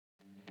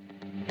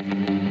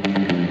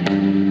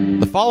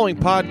following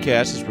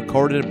podcast is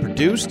recorded and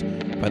produced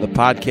by the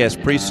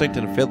Podcast Precinct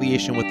in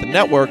affiliation with the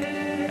network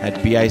at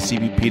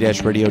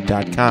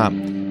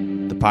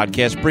bicbp-radio.com. The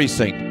Podcast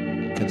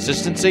Precinct.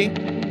 Consistency,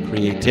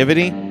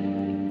 creativity,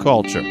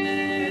 culture.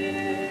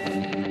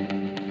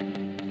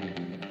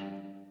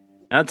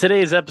 On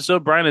today's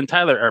episode, Brian and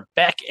Tyler are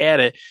back at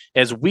it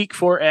as Week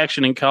 4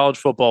 action in college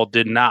football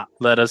did not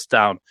let us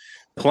down.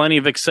 Plenty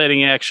of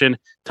exciting action.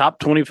 Top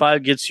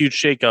 25 gets huge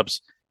shakeups,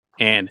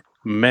 and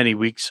many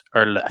weeks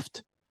are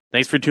left.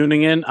 Thanks for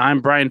tuning in.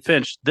 I'm Brian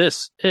Finch.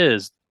 This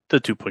is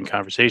the 2 Point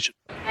Conversation.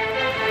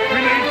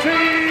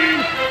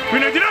 319!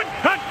 399!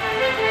 Hut!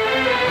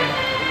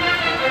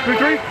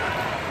 33!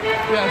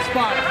 Yeah,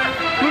 spot.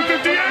 Blue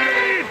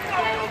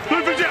 58!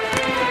 Blue 58!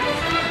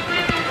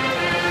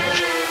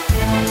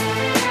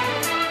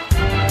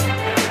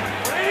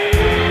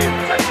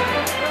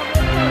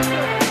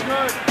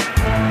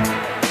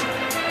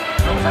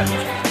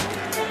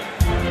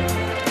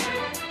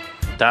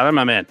 Tyler,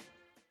 my man.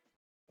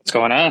 What's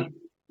going on?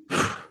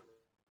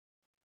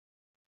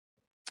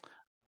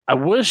 I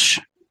wish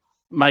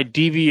my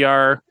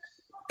DVR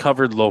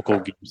covered local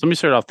games. Let me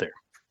start off there.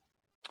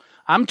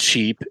 I'm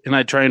cheap, and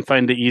I try and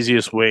find the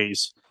easiest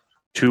ways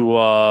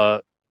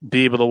to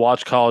be able to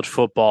watch college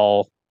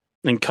football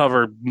and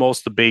cover most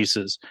of the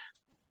bases.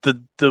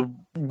 The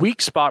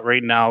weak spot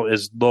right now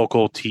is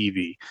local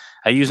TV.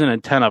 I use an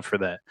antenna for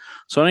that.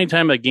 So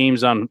anytime a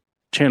game's on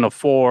Channel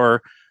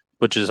 4,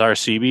 which is our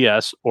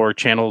CBS, or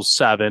Channel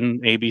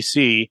 7,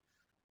 ABC,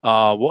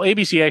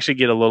 ABC actually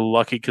get a little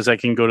lucky because I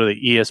can go to the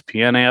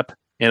ESPN app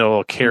and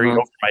it'll carry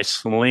over my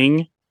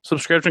Sling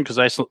subscription because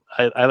I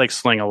like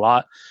Sling a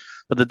lot.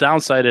 But the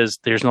downside is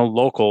there's no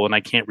local and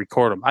I can't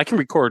record them. I can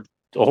record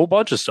a whole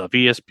bunch of stuff,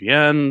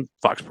 ESPN,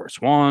 Fox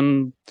Sports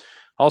 1,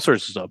 all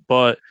sorts of stuff.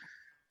 But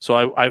so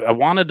I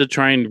wanted to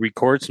try and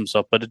record some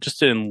stuff, but it just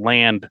didn't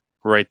land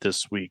right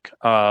this week.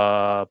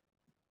 But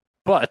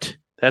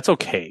that's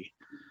okay.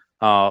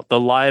 The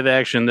live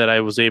action that I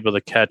was able to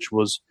catch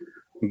was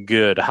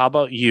good. How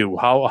about you?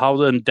 How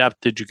in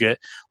depth did you get?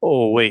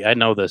 Oh, wait, I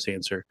know this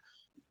answer.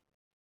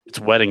 It's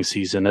wedding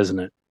season, isn't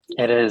it?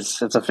 It is.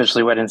 It's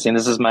officially wedding season.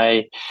 This is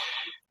my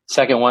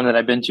second one that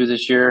I've been to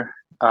this year.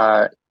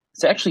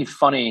 It's actually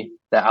funny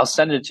that I'll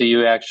send it to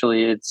you.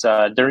 Actually, it's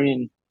so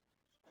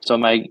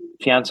my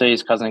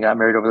fiance's cousin got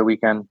married over the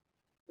weekend,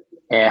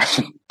 and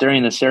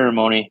during the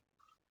ceremony,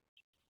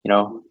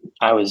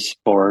 I was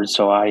bored,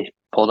 so I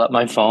pulled up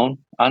my phone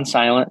on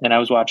silent, and I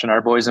was watching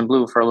Our Boys in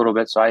Blue for a little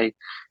bit. So I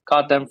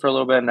caught them for a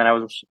little bit, and then I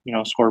was,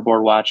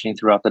 scoreboard watching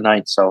throughout the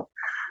night. So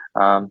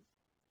not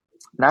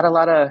a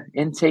lot of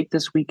intake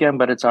this weekend,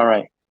 but it's all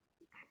right.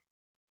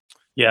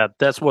 Yeah,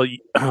 that's what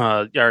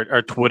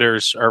our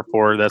Twitters are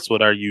for. That's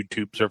what our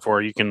YouTubes are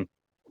for. You can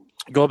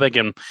go back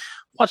and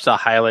watch the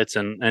highlights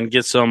and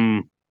get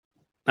some,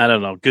 I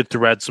don't know, good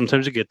threads.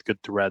 Sometimes you get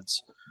good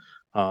threads.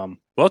 We'll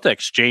have to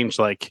exchange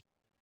like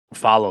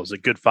follows,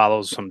 good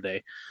follows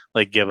someday.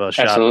 Like give a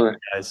shout Absolutely. out to you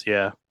guys.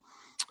 Yeah.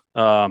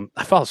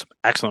 I follow some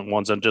excellent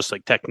ones on just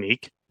like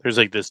technique. There's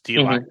like this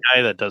D-line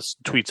guy that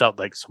tweets out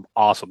like some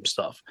awesome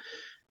stuff.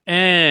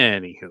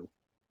 Anywho,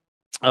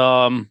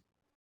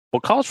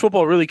 college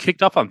football really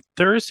kicked off on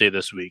Thursday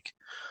this week.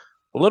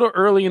 A little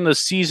early in the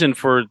season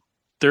for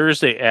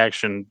Thursday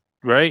action,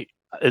 right?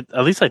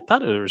 At least I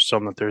thought there was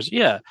some on Thursday.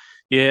 Yeah.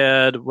 You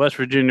had West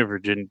Virginia,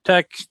 Virginia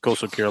Tech,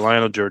 Coastal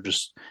Carolina, Georgia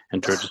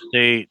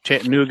State,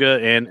 Chattanooga,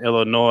 and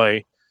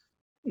Illinois.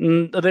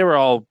 They were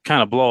all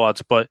kind of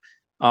blowouts, but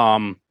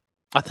I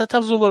thought that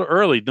was a little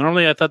early.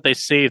 Normally, I thought they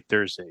saved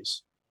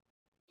Thursdays.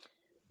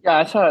 Yeah,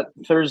 I thought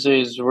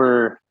Thursdays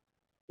were,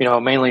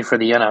 mainly for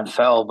the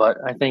NFL, but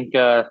I think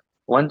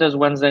when does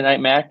Wednesday night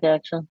MAC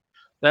action?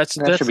 That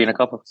should be in a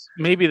couple.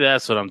 Maybe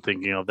that's what I'm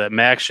thinking of. That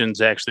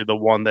MACtion's actually the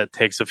one that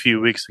takes a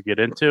few weeks to get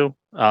into.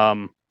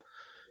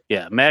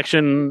 Yeah,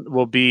 MACtion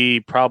will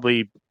be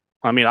probably.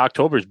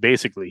 October's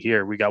basically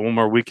here. We got one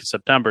more week in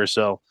September,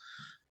 so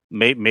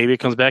maybe it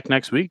comes back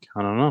next week.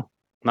 I don't know.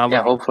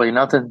 Hopefully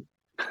nothing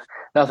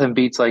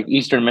beats like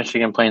Eastern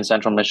Michigan playing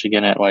Central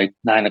Michigan at like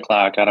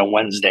 9:00 on a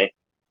Wednesday.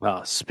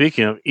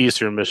 Speaking of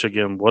Eastern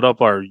Michigan, what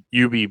up our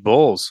UB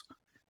Bulls?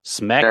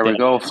 Smack. There we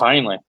go.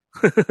 Finally.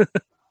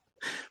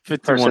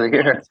 51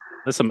 points.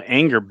 There's some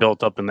anger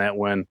built up in that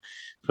win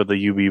for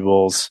the UB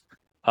Bulls.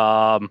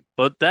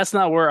 But that's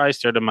not where I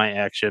started my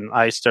action.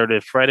 I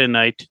started Friday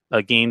night,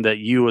 a game that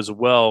you as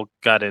well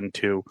got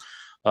into.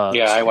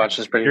 I watched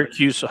this pretty.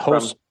 Syracuse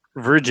hosts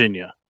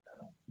Virginia.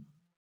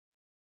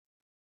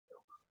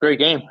 Great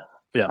game.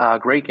 Yeah.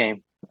 Great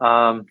game.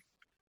 I'm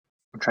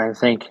trying to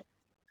think.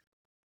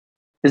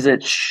 Is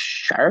it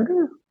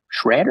Schrager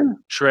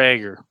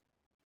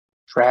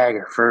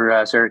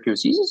for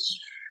Syracuse?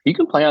 He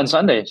can play on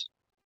Sundays.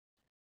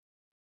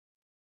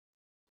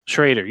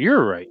 Schrader,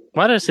 you're right.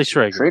 Why did I say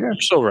Schrager? Schrader?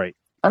 You're so right.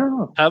 I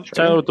don't know.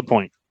 Tyler with the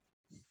point.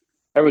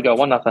 There we go.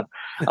 1-0.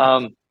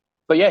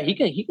 But yeah, he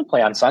can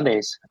play on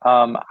Sundays.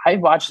 I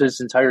watched this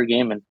entire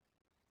game, and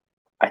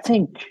I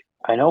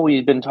know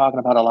we've been talking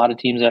about a lot of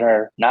teams that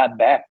are not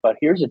back, but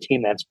here's a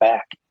team that's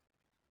back,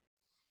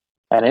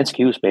 and it's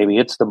Cuse, baby.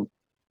 It's the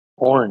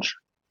Orange.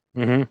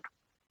 Mm-hmm.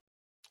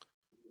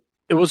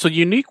 It was a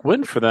unique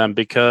win for them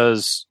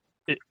because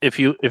if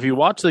you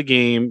watch the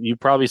game, you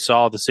probably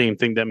saw the same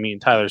thing that me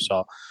and Tyler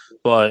saw.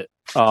 But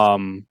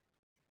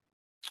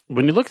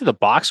when you look at the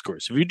box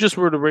scores, if you just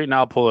were to right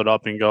now pull it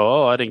up and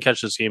go, "Oh, I didn't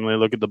catch this game," and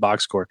look at the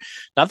box score,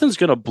 nothing's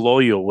going to blow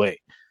you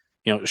away.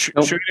 You know,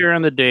 sure,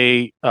 on the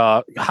day,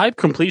 high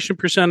completion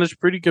percentage,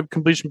 pretty good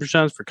completion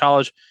percentage for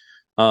college,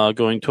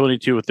 going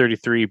 22 with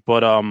 33.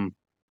 But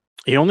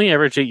he only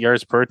averaged 8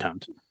 yards per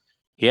attempt.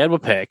 He had a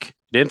pick,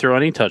 didn't throw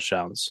any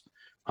touchdowns.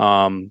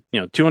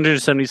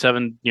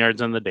 277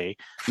 yards on the day.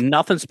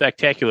 Nothing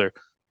spectacular.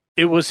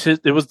 It was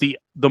the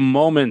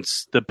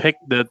moments,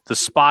 the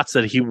spots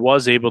that he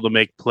was able to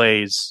make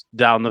plays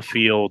down the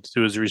field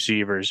to his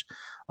receivers,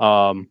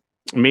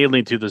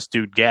 mainly to this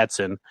dude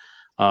Gatson.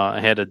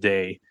 Had a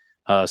day,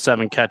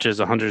 7 catches,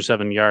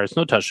 107 yards,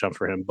 no touchdown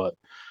for him, but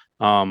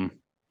I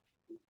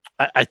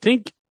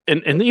think,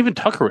 and even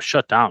Tucker was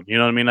shut down. You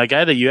know what I mean? A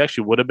guy that you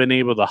actually would have been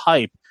able to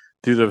hype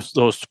through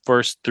those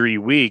first 3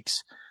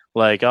 weeks.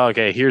 Like, oh,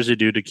 okay, here's a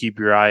dude to keep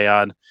your eye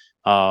on,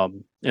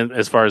 and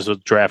as far as the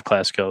draft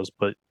class goes.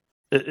 But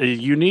a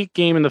unique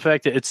game in the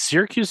fact that it's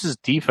Syracuse's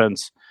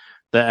defense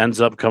that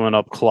ends up coming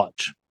up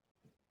clutch.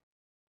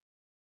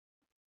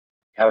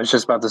 I was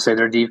just about to say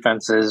their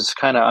defense is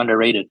kind of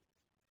underrated.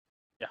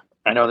 Yeah,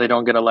 I know they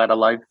don't get a lot of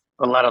love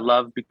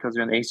because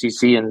they're in the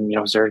ACC, and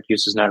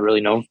Syracuse is not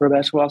really known for a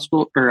basketball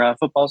school or a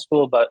football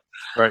school, but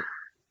right,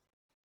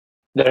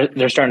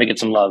 they're starting to get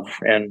some love,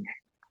 and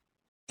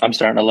I'm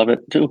starting to love it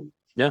too.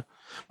 Yeah,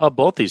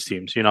 both these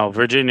teams.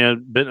 Virginia,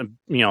 been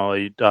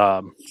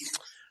a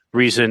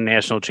recent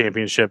national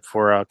championship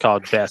for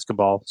college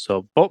basketball.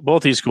 So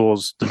both these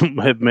schools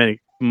have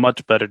many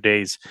much better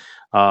days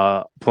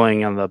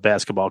playing on the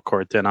basketball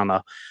court than on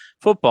a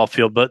football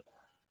field. But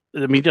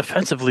I mean,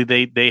 defensively,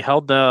 they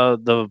held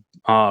the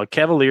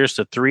Cavaliers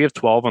to 3 of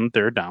 12 on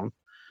third down.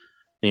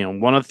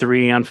 1 of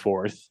 3 on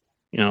fourth.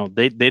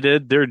 They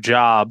did their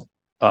job.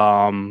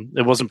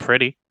 It wasn't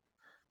pretty.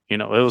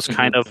 It was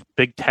kind of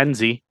Big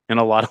Ten-y in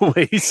a lot of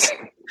ways.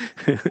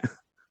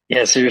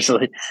 Yeah,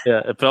 seriously.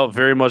 Yeah, it felt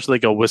very much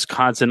like a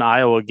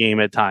Wisconsin-Iowa game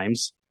at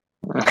times.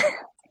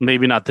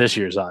 Maybe not this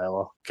year's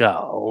Iowa.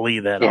 Golly,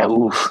 that. Yeah,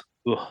 oof.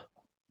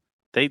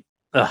 They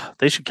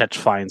should catch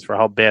fines for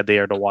how bad they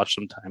are to watch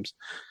sometimes.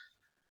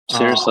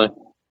 Seriously.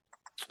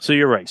 So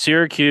you're right.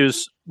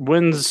 Syracuse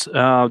wins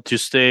to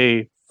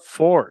stay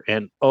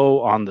 4-0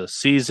 on the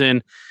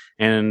season,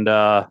 and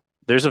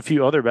there's a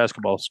few other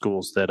basketball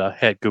schools that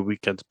had good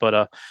weekends.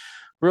 But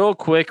real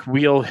quick,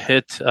 we'll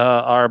hit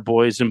our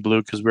boys in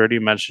blue because we already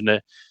mentioned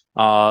it.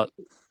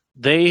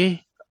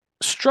 They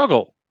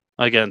struggle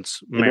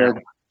against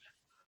Maryland.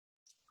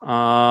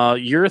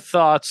 Your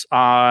thoughts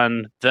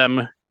on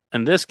them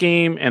in this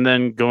game and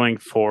then going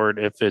forward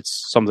if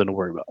it's something to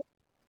worry about?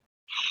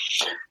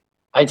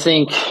 I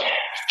think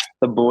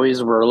the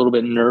boys were a little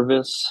bit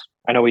nervous.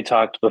 I know we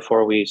talked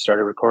before we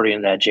started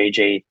recording that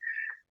JJ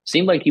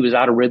seemed like he was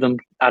out of rhythm,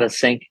 out of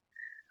sync.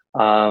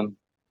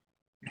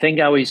 Thank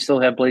God we still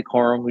have Blake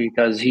Corum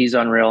because he's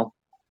unreal.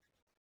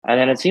 And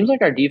then it seems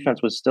like our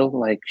defense was still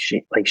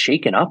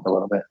shaken up a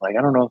little bit. Like,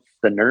 I don't know if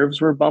the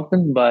nerves were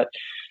bumping, but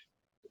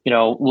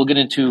we'll get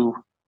into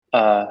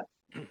preview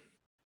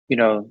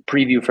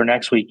for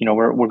next week.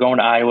 We're going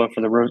to Iowa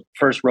for the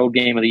first road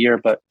game of the year,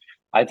 but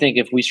I think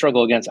if we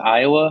struggle against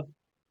Iowa,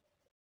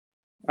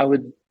 I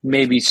would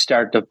maybe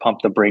start to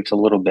pump the brakes a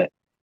little bit.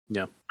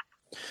 Yeah.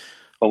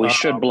 But we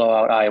should blow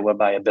out Iowa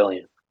by 1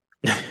 billion.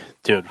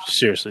 Dude,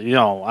 seriously.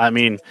 I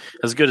mean,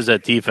 as good as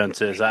that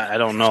defense is, I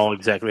don't know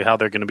exactly how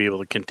they're going to be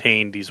able to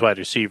contain these wide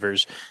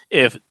receivers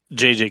if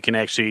JJ can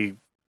actually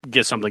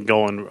get something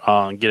going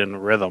and get in a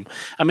rhythm.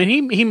 I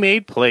mean, he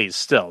made plays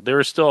still. There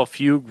were still a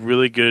few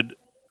really good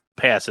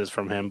passes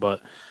from him,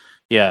 but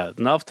yeah,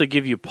 enough to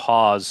give you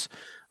pause.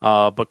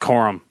 But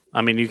Corum,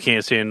 I mean, you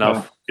can't say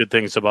enough good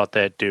things about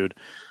that dude.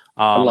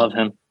 I love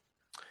him.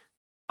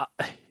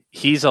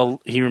 He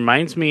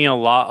reminds me a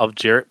lot of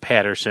Jarrett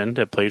Patterson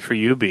that played for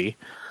UB.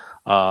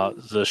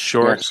 The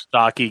short,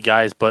 stocky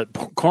guys, but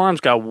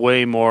Corum's got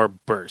way more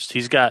burst.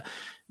 He's got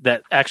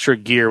that extra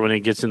gear when he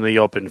gets in the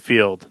open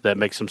field that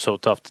makes him so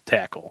tough to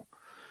tackle.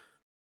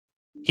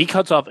 He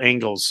cuts off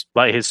angles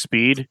by his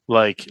speed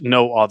like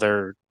no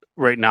other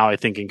right now, I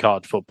think, in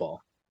college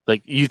football.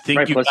 Like, you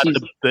think you got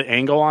the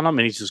angle on him,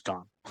 and he's just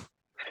gone.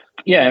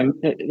 Yeah, and,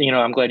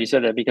 I'm glad you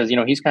said that because,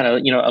 he's kind of,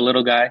 a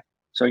little guy.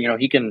 So,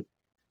 he can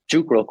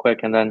juke real quick,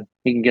 and then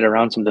he can get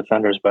around some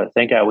defenders. But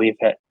thank God we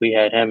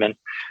had him, and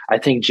I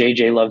think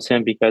JJ loves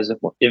him because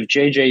if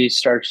JJ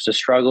starts to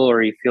struggle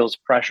or he feels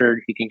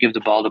pressured, he can give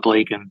the ball to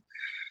Blake, and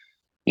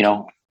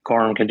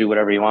Corum can do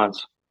whatever he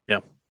wants.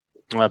 Yeah,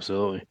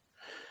 absolutely.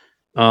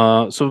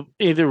 So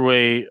either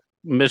way,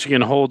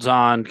 Michigan holds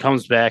on,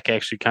 comes back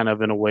actually kind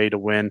of in a way to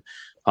win.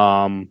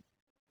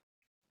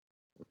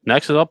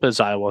 Next up is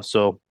Iowa,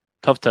 so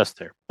tough test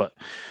there. But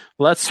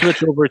let's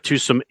switch over to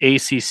some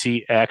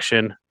ACC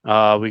action.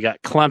 We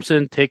got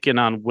Clemson taking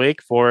on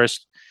Wake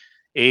Forest,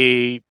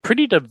 a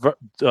pretty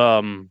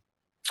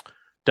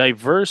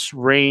diverse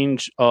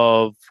range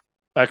of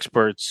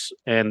experts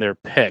and their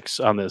picks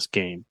on this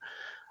game.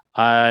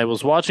 I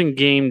was watching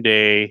game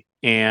day,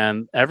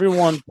 and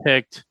everyone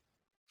picked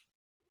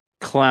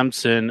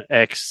Clemson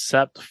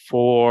except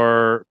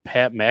for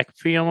Pat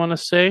McAfee, I want to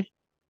say.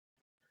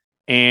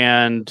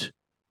 And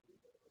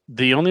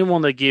the only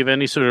one that gave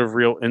any sort of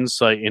real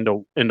insight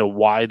into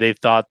why they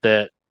thought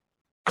that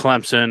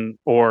Clemson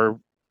or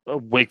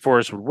Wake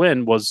Forest would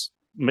win was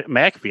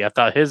McAfee. I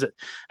thought his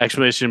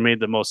explanation made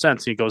the most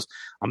sense. He goes,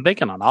 I'm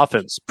banking on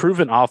offense,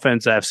 proven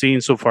offense I've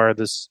seen so far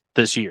this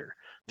year.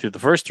 Through the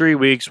first 3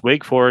 weeks,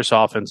 Wake Forest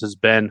offense has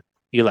been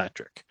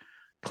electric.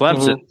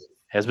 Clemson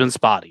has been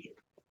spotty.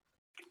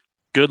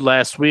 Good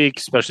last week,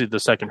 especially the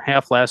second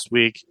half last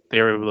week. They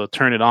were able to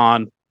turn it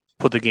on,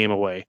 put the game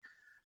away.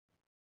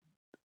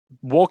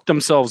 Woke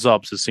themselves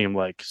up, it seemed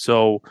like.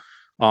 So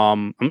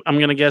I'm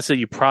going to guess that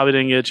you probably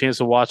didn't get a chance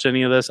to watch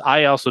any of this.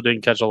 I also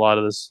didn't catch a lot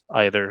of this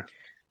either.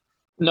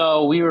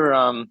 No, we were.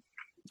 I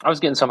was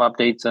getting some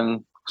updates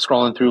and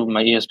scrolling through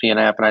my ESPN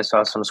app, and I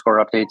saw some score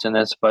updates in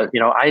this. But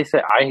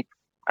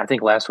I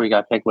think last week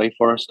I picked Wake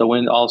Forest to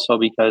win, also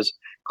because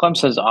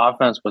Clemson's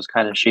offense was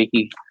kind of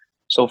shaky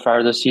so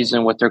far this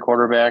season with their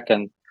quarterback,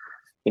 and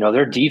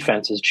their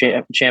defense is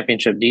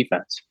championship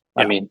defense.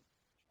 Yeah. I mean,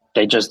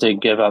 they just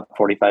did give up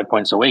 45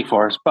 points to Wake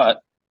Forest,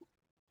 but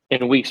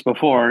in weeks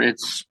before,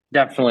 it's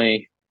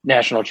definitely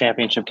national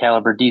championship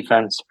caliber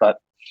defense. But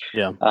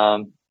yeah.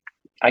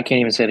 I can't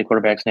even say the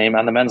quarterback's name.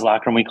 On the men's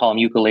locker room, we call him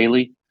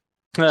Ukulele.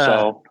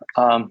 So,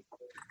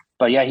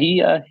 but yeah,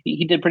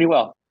 he did pretty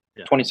well.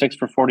 Yeah. 26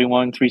 for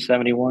 41,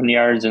 371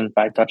 yards, and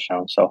 5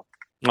 touchdowns. So,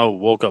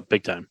 woke up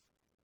big time.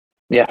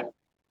 Yeah.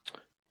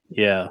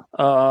 Yeah.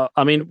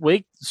 I mean,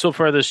 Wake so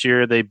far this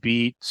year, they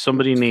beat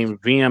somebody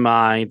named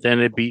VMI, then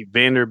they beat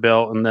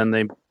Vanderbilt, and then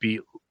they beat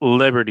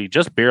Liberty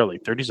just barely,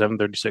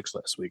 37-36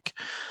 last week.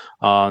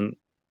 But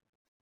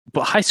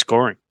high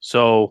scoring.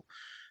 So,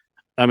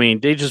 I mean,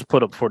 they just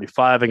put up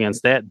 45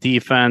 against that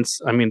defense.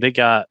 I mean, they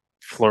got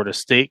Florida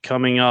State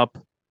coming up.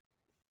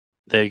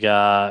 They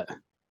got,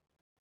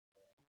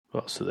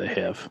 what else do they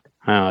have?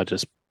 I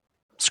just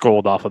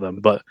scrolled off of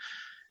them. But,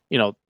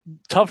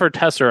 tougher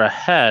tests are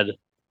ahead,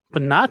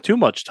 but not too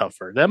much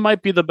tougher. That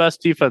might be the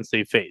best defense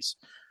they face.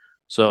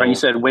 So you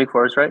said Wake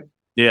Forest, right?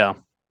 Yeah.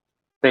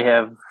 They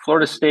have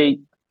Florida State,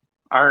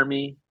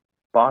 Army,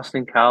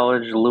 Boston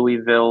College,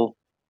 Louisville,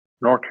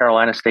 North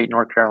Carolina State,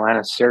 North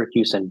Carolina,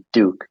 Syracuse, and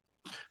Duke.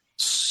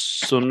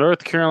 So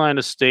North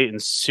Carolina State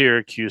and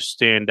Syracuse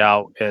stand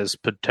out as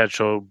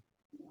potential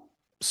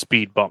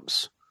speed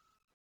bumps.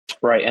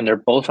 Right, and they're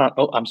both on.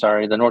 Oh, I'm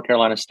sorry. The North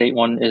Carolina State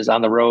one is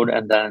on the road,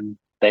 and then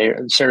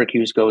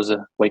Syracuse goes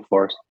to Wake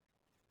Forest.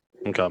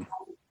 Okay.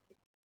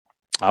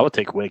 I would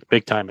take Wake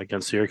big time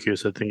against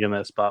Syracuse, I think, in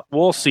that spot.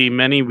 We'll see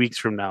many weeks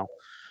from now.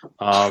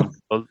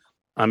 But,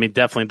 I mean,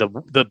 definitely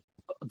the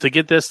to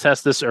get this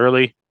test this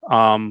early,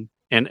 and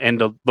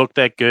to look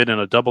that good in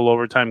a double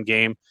overtime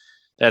game,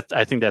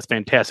 I think that's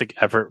fantastic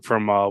effort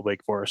from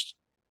Wake Forest.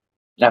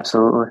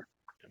 Absolutely.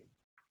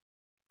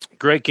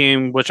 Great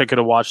game. Wish I could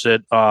have watched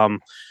it.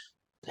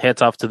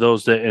 Hats off to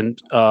those that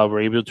were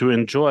able to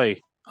enjoy.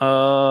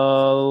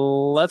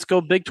 Let's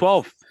go Big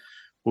 12.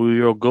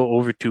 We will go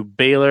over to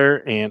Baylor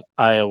and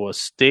Iowa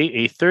State,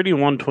 a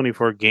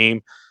 31-24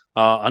 game.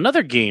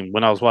 Another game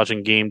when I was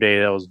watching game day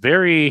that was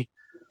very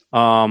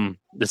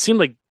it seemed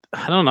like,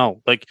 I don't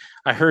know, like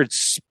I heard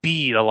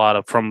speed a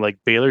lot from like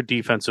Baylor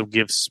defense will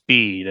give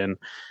speed, and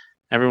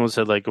everyone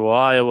said like, well,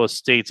 Iowa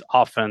State's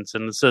offense,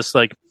 and it's just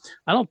like,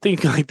 I don't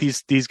think like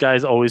these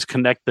guys always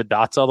connect the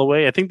dots all the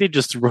way. I think they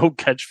just throw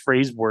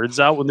catchphrase words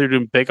out when they're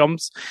doing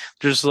pick'ems.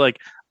 They're just like,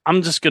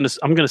 I'm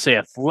gonna say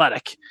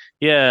athletic.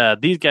 Yeah,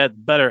 these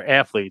got better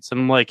athletes, and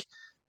I'm like,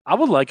 I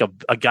would like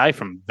a guy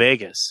from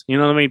Vegas. You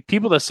know what I mean?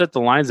 People that set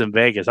the lines in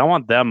Vegas, I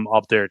want them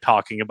up there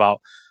talking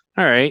about,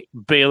 all right,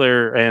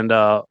 Baylor and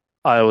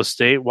Iowa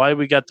State, why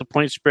we got the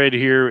point spread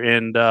here,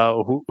 and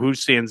who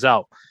stands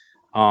out.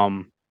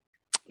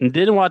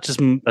 Didn't watch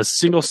a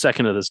single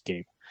second of this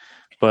game,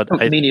 but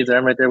me neither.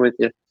 I'm right there with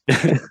you.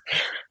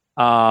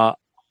 I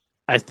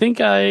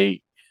think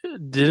I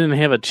didn't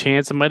have a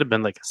chance. It might have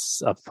been like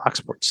a Fox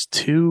Sports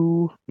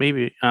 2,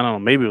 maybe. I don't know.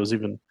 Maybe it was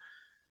even.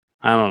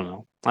 I don't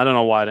know. I don't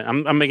know why.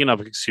 I'm making up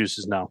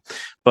excuses now,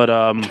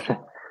 but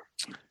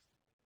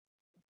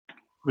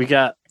we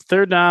got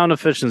third down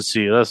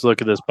efficiency. Let's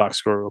look at this box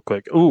score real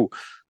quick. Ooh,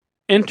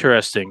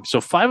 interesting. So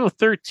 5 of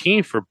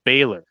 13 for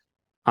Baylor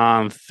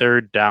on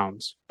third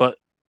downs, but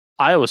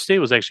Iowa State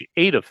was actually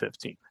 8 of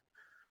 15.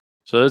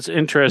 So it's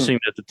interesting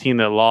that the team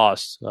that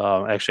lost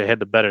actually had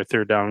the better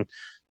third down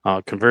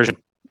conversion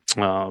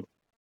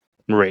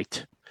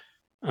rate.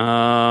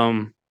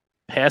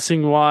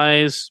 Passing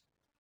wise,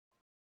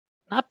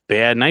 not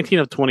bad. 19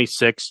 of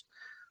 26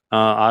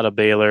 out of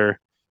Baylor.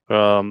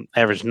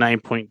 Average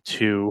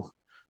 9.2.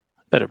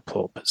 Better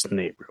pull up his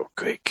name real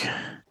quick.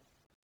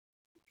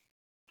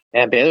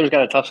 And Baylor's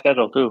got a tough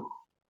schedule too.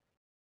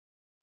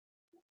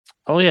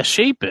 Oh yeah,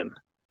 Shapen.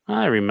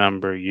 I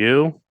remember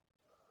you.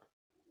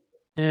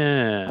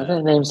 Yeah.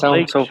 That name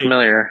sounds so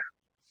familiar.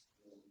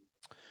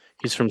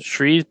 He's from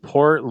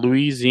Shreveport,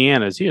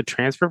 Louisiana. Is he a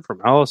transfer from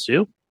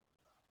LSU?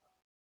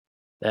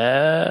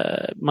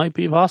 That might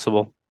be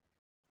possible.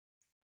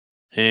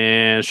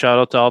 And shout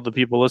out to all the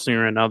people listening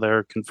right now that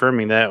are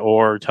confirming that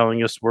or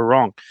telling us we're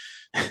wrong.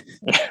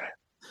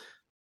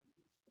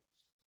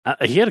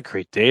 He had a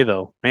great day,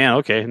 though. Man,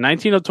 okay.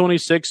 19 of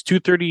 26,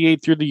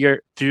 238 through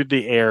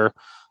the air.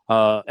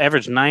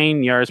 Average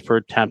 9 yards per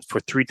attempt for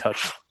 3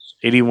 touchdowns.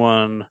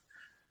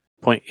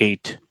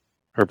 81.8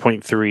 or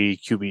 0.3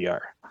 QBR.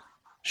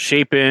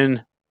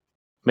 Shapen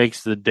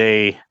makes the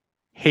day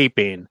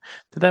haping.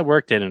 Did that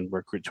work? That didn't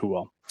work too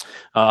well.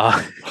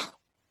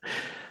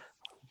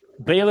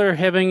 Baylor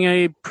having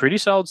a pretty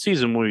solid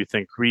season. What do you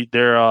think?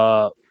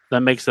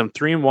 That makes them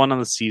 3-1 on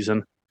the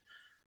season.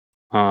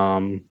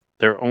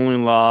 Their only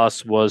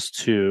loss was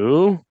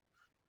to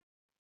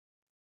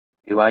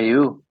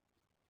BYU.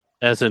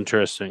 That's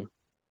interesting.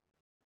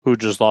 Who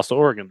just lost to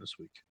Oregon this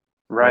week?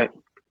 Right.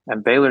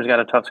 And Baylor's got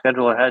a tough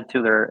schedule ahead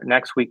too.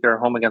 Next week they're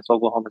home against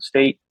Oklahoma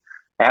State,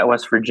 at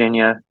West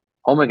Virginia,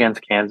 home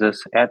against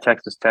Kansas, at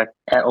Texas Tech,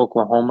 at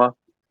Oklahoma.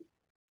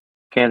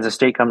 Kansas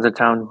State comes to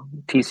town,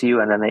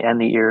 TCU, and then they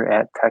end the year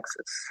at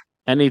Texas.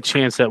 Any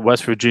chance that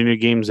West Virginia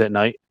game's at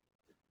night?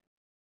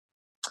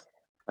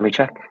 Let me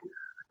check.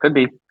 Could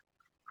be.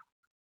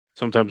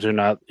 Sometimes they're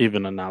not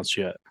even announced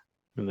yet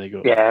when they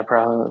go. Yeah,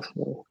 probably.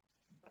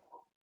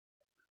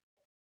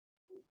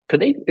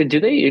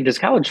 Does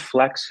college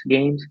flex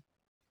games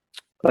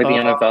like the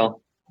NFL?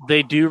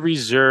 They do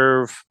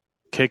reserve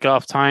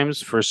kickoff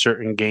times for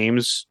certain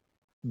games.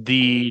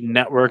 The bigger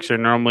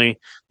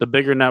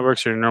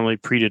networks are normally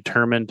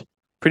predetermined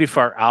pretty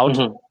far out.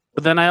 Mm-hmm.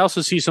 But then I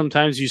also see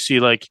sometimes you see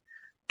like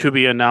to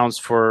be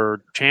announced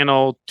for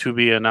channel, to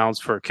be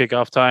announced for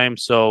kickoff time.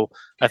 So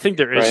I think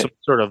there is some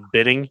sort of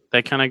bidding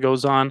that kind of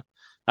goes on.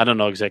 I don't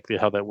know exactly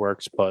how that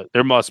works, but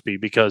there must be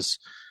because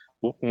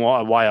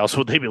why else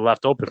would they be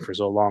left open for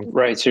so long?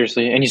 Right,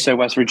 seriously. And you said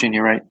West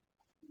Virginia, right?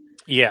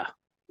 Yeah.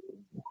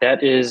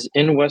 That is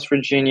in West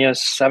Virginia,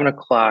 7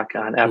 o'clock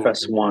on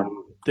FS1.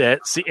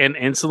 And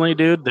instantly,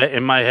 dude, that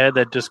in my head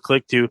that just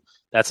clicked to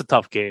that's a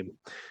tough game.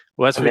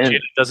 West Virginia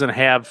doesn't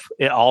have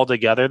it all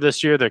together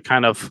this year. They're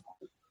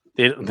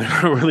they're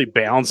not really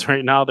balanced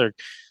right now. They're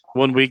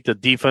one week the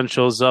defense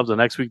shows up, the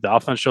next week the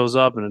offense shows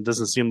up, and it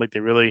doesn't seem like they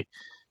really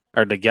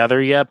are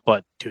together yet.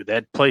 But dude,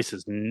 that place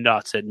is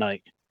nuts at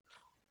night.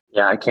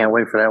 Yeah, I can't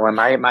wait for that one.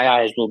 My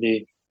eyes will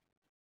be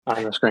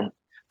on the screen.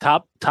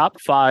 Top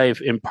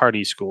 5 in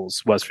party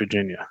schools, West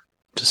Virginia.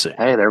 To say,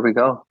 hey, there we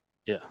go.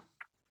 Yeah.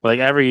 Like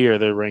every year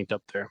they're ranked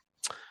up there.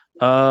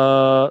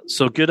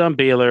 So good on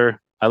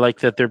Baylor. I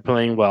like that they're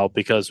playing well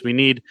because we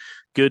need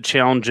good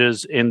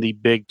challenges in the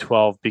Big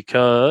 12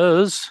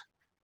 because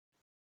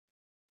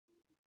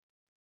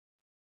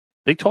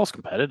Big 12 is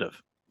competitive.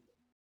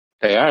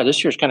 They are.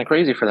 This year's kind of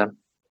crazy for them.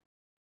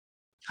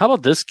 How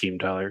about this game,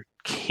 Tyler?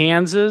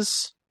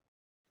 Kansas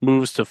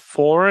moves to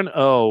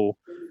 4-0,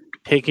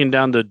 taking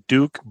down the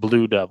Duke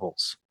Blue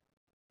Devils.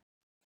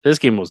 This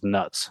game was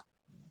nuts.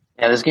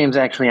 Yeah, this game's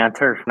actually on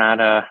turf, not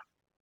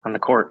on the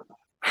court.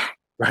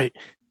 Right.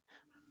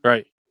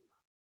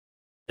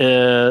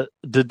 The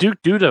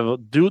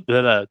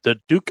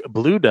Duke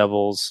Blue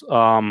Devils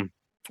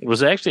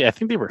was actually, I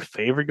think they were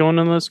favored going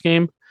into this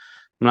game.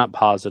 I'm not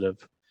positive.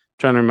 I'm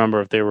trying to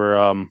remember if they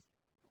were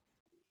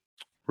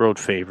road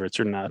favorites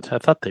or not. I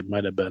thought they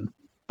might have been.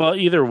 But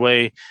either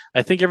way,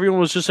 I think everyone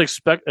was just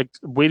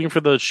waiting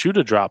for the shoe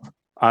to drop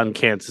on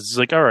Kansas. It's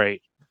like, all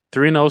right,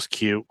 3-0's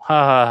cute.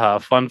 Ha ha ha.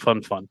 Fun.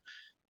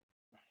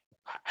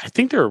 I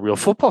think they're a real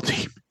football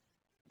team.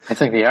 I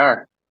think they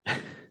are.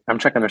 I'm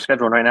checking their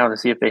schedule right now to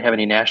see if they have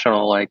any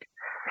national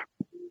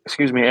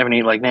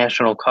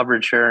national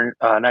coverage here.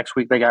 Next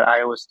week they got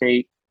Iowa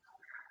State,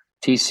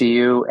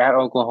 TCU, at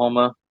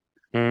Oklahoma,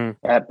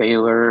 at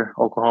Baylor,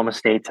 Oklahoma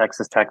State,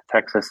 Texas Tech,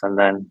 Texas, and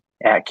then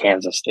at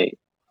Kansas State.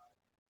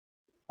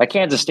 That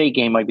Kansas State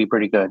game might be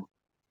pretty good.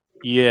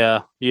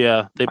 Yeah.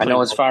 I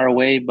know it's far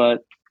away, but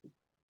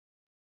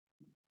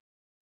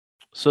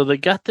so they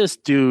got this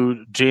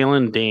dude,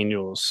 Jalen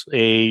Daniels,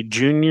 a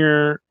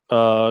junior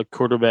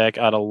quarterback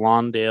out of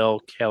Lawndale,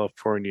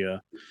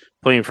 California,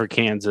 playing for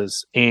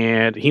Kansas.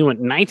 And he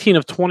went 19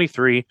 of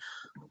 23,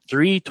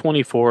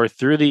 324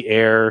 through the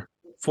air,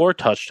 4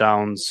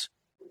 touchdowns,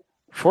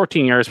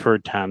 14 yards per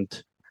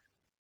attempt,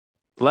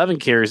 11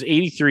 carries,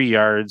 83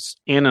 yards,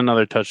 and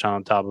another touchdown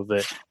on top of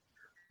it.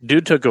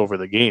 Dude took over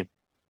the game.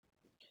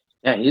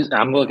 Yeah,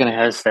 I'm looking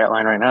at his stat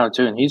line right now,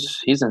 too, and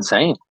he's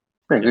insane.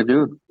 Pretty good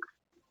dude.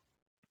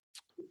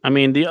 I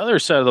mean, the other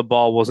side of the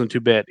ball wasn't too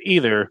bad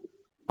either.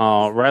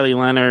 Riley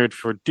Leonard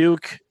for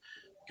Duke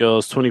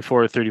goes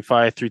 24-35,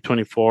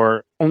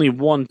 324. Only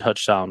 1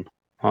 touchdown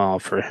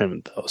for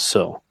him, though.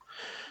 So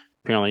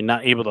apparently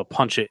not able to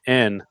punch it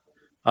in.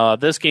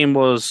 This game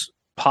was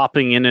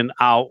popping in and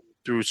out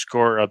through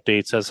score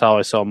updates. That's how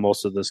I saw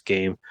most of this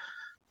game.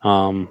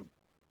 I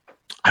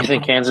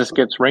think Kansas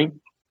gets ranked.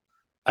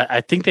 I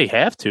think they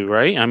have to,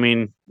 right? I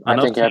mean, I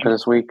think after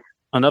this week.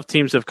 Enough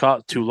teams have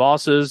caught 2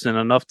 losses, and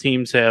enough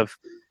teams have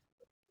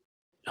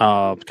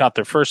got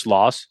their first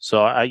loss.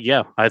 So,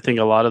 I think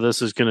a lot of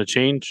this is going to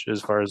change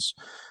as far as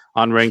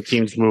unranked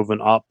teams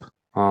moving up.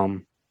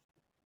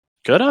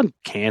 Good on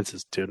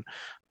Kansas, dude.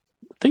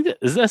 I think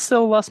is that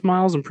still Les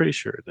Miles? I'm pretty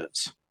sure it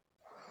is.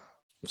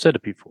 I've said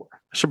it before.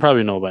 I should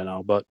probably know by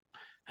now, but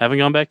haven't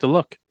gone back to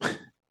look.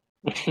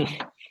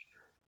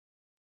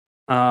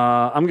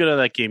 I'm good at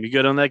that game. You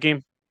good on that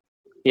game?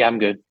 Yeah, I'm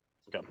good.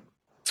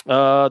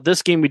 Okay.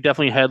 This game we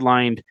definitely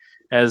headlined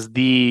as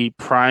the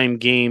prime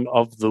game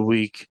of the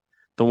week,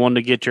 the one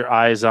to get your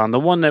eyes on, the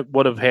one that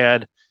would have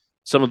had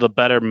some of the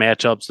better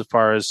matchups as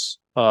far as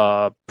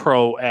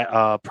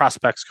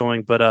prospects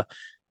going. But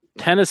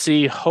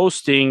Tennessee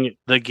hosting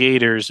the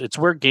Gators. It's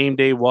where game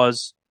day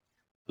was.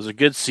 It was a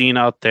good scene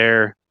out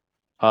there.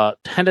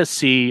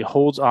 Tennessee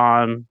holds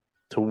on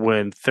to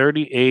win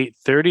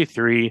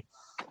 38-33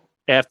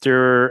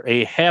 after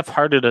a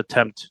half-hearted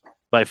attempt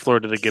by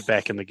Florida to get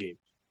back in the game.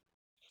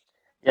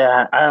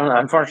 Yeah,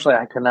 unfortunately,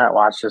 I could not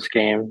watch this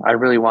game. I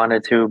really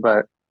wanted to,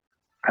 but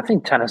I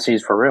think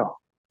Tennessee's for real.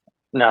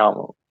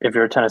 Now, if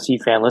you're a Tennessee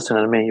fan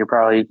listening to me, you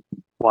probably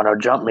want to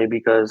jump me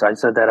because I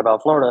said that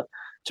about Florida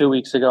 2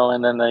 weeks ago,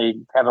 and then they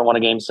haven't won a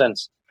game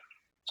since.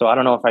 So I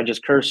don't know if I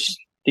just cursed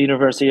the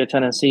University of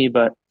Tennessee,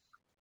 but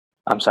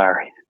I'm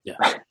sorry. Yeah.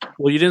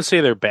 Well, you didn't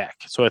say they're back,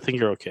 so I think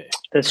you're okay.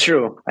 That's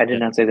true. I did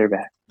not say they're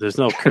back. There's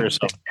no curse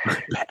of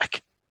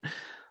back.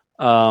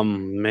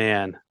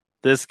 Man,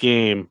 this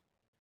game,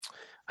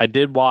 I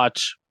did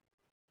watch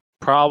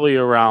probably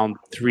around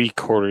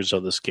 3/4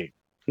 of this game.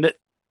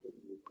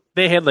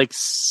 They had like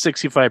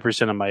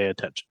 65% of my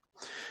attention.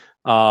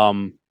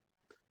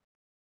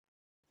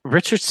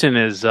 Richardson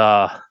is,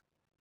 how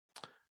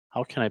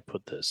can I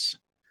put this?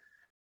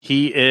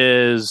 He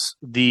is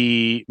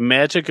the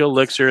magic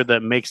elixir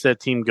that makes that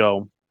team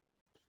go,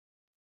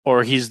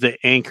 or he's the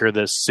anchor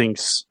that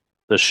sinks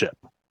the ship.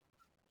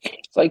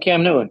 It's like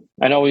Cam Newton.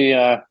 I know we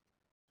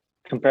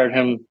compared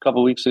him a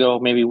couple weeks ago,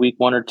 maybe week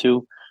 1 or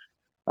 2.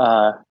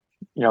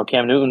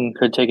 Cam Newton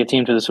could take a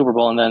team to the Super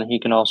Bowl, and then he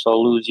can also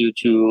lose you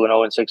to an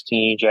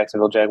 0-16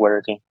 Jacksonville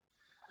Jaguar team.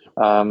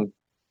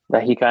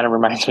 That he kind of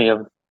reminds me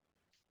of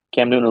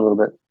Cam Newton a little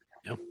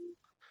bit.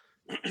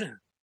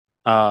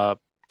 Yep.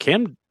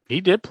 Cam,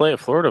 he did play at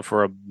Florida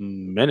for a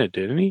minute,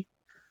 didn't he?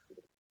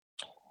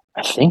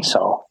 I think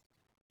so.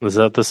 Was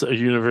that the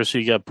university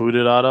he got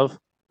booted out of?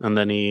 And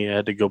then he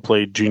had to go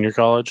play junior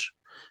college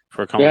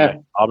for a company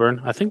at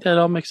Auburn. I think that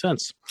all makes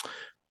sense.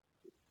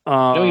 He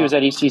was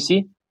at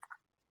ECC.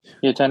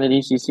 He attended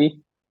ECC.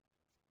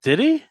 Did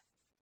he?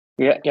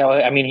 Yeah.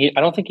 I mean,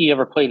 I don't think he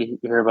ever played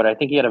here, but I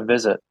think he had a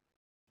visit.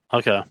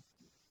 Okay,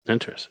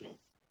 interesting.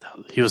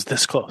 He was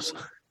this close.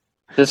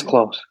 This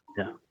close.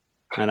 Yeah,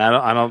 and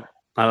I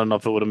don't know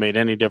if it would have made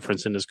any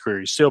difference in his career.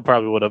 He still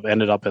probably would have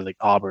ended up at like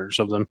Auburn or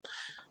something.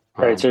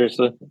 Right,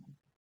 seriously.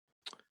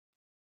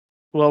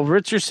 Well,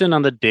 Richardson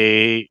on the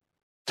day,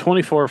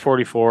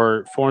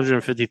 24-44,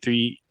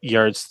 453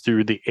 yards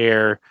through the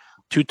air,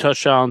 2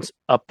 touchdowns,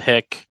 a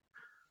pick.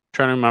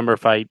 Trying to remember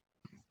if I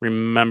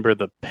remember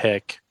the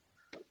pick.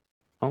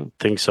 I don't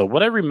think so.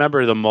 What I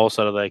remember the most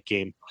out of that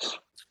game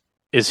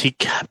is he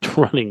kept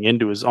running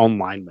into his own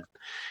lineman.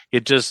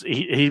 It just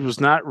he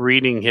was not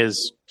reading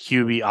his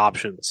QB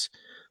options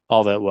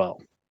all that well.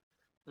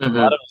 Mm-hmm. A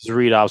lot of his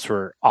read offs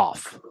were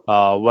off.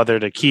 Whether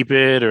to keep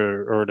it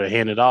or to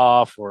hand it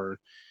off, or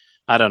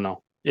I don't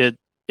know. It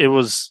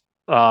was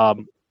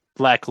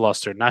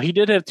lackluster. Now he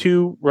did have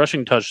 2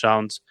 rushing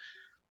touchdowns.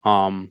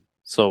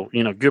 So,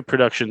 good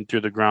production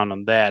through the ground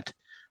on that.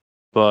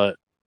 But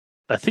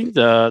I think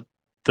the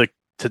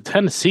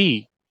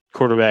Tennessee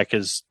quarterback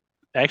is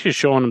actually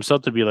showing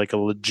himself to be like a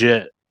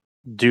legit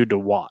dude to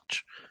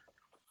watch.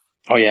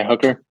 Oh, yeah,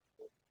 Hooker?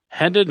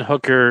 Hendon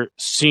Hooker,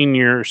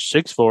 senior,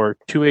 6'4",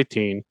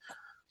 218.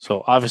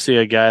 So, obviously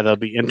a guy that'll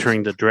be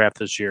entering the draft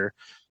this year.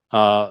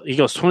 He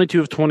goes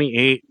 22 of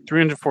 28,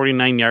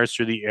 349 yards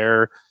through the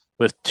air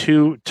with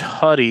 2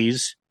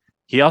 tutties.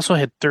 He also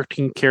had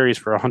 13 carries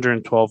for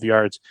 112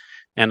 yards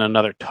and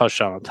another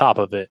touchdown on top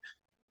of it.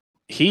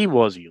 He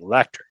was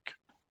electric.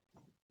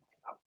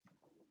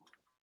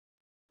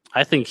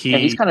 I think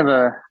he's kind of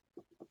a...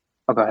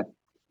 Oh, go ahead.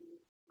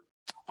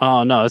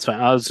 Oh, no, that's fine.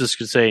 I was just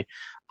going to say,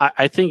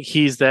 I think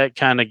he's that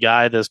kind of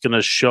guy that's going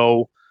to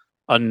show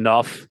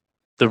enough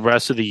the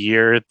rest of the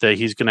year that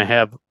he's going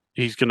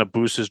to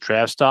boost his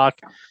draft stock.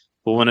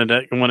 But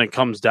when it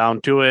comes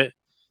down to it,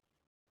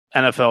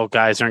 NFL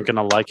guys aren't going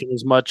to like him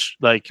as much,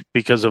 like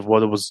because of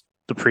what it was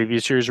the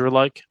previous years were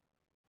like.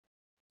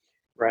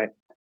 Right.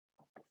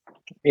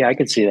 Yeah, I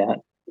could see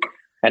that.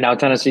 And now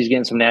Tennessee's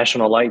getting some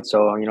national light,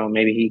 so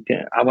maybe he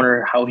can. I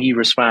wonder how he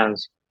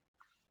responds.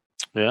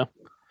 Yeah.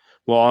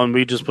 Well, and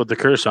we just put the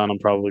curse on him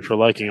probably for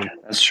liking him.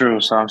 That's true.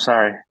 So I'm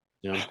sorry.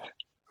 Yeah.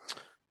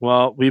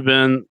 Well, we've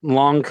been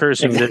long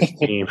cursing this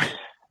team.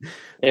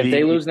 If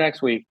they lose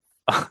next week,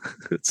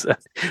 it's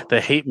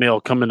the hate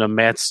mail coming to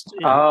Matt's.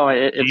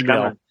 It's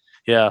coming.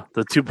 Yeah,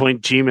 the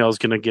 2-point Gmail is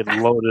going to get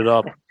loaded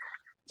up.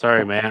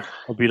 Sorry, Matt.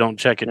 Hope you don't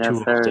check it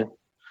too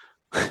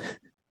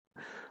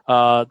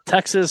often.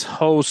 Texas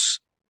hosts.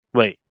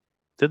 Wait,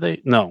 did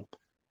they? No.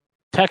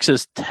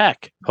 Texas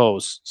Tech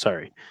hosts,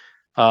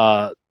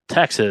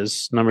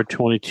 Texas, number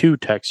 22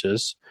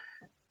 Texas,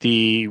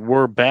 the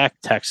We're Back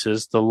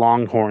Texas, the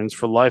Longhorns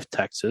for Life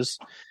Texas.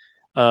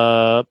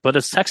 But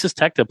it's Texas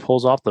Tech that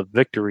pulls off the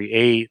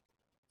victory,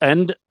 a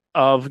end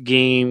of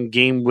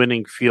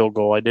game-winning field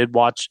goal. I did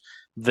watch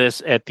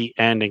this at the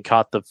end and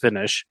caught the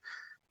finish.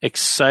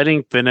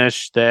 Exciting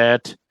finish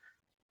that,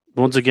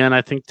 once again,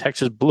 I think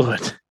Texas blew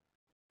it.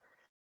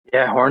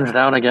 Yeah, horns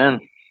down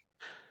again.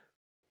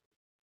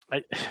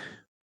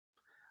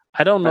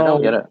 I don't know. I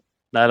don't get it.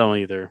 I don't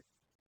either.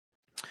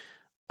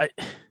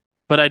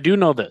 But I do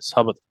know this.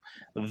 How about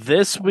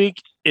this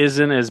week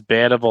isn't as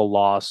bad of a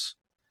loss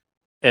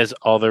as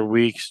other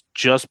weeks,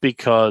 just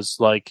because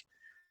like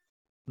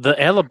the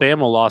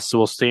Alabama loss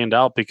will stand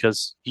out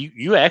because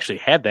you actually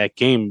had that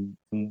game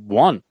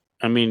won.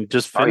 I mean,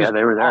 just finished. Oh yeah,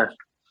 they were there.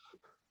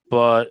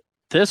 But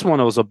this one,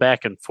 it was a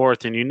back and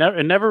forth, and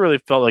it never really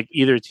felt like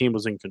either team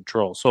was in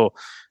control. So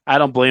I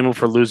don't blame them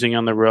for losing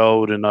on the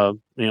road in a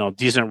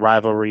decent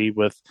rivalry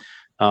with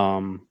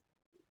the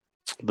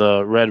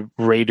Red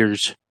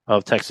Raiders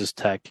of Texas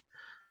Tech.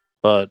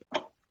 But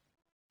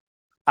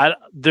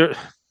they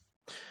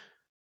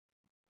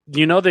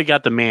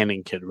got the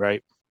Manning kid,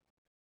 right?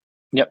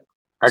 Yep,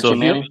 Archie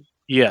Manning.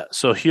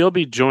 So he'll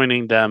be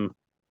joining them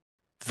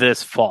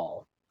this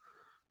fall,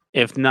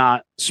 if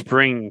not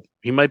spring.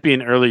 He might be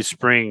an early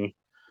spring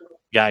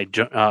guy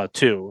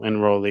too,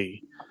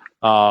 enrollee.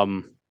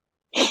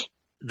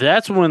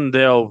 That's when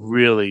they'll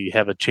really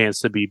have a chance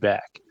to be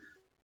back.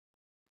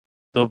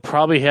 They'll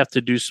probably have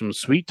to do some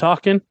sweet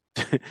talking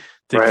to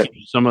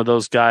keep some of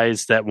those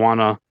guys that want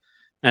to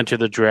enter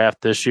the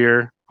draft this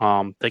year.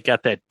 They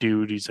got that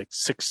dude. He's like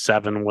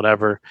 6'7",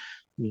 whatever.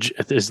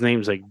 His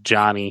name's like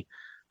Johnny.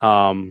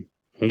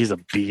 He's a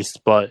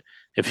beast. But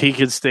if he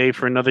could stay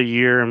for another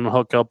year and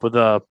hook up with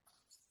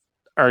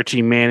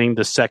Archie Manning,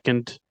 the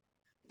second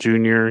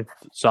junior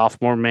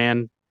sophomore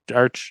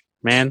Arch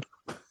man.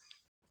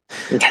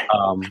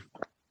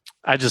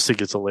 I just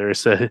think it's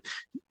hilarious that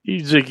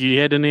he's like, you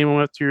had to name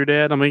him after your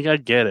dad. I mean, I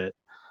get it.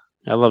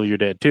 I love your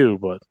dad too,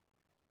 but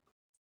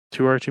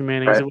two Archie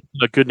Mannings, it was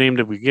a good name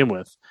to begin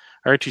with.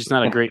 Archie's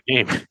not a great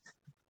name.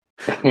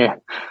 Yeah,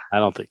 I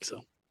don't think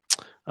so.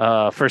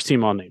 First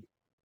team all name.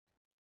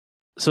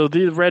 So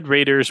the Red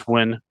Raiders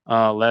win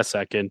last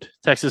second.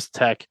 Texas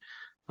Tech.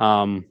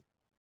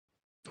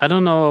 I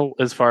don't know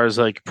as far as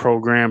like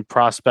program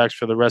prospects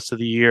for the rest of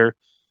the year.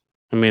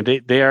 I mean,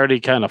 they already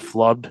kind of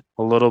flubbed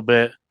a little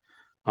bit.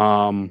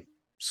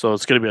 So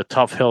it's going to be a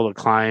tough hill to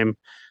climb.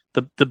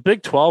 The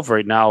Big 12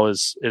 right now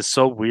is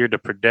so weird to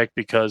predict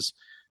because,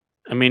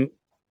 I mean,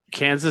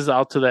 Kansas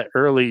out to that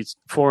early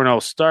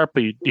 4-0 start,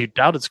 but you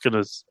doubt it's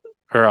going to,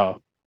 or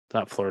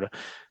not Florida.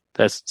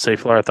 Say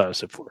Florida. I thought I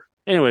said Florida.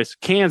 Anyways,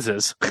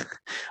 Kansas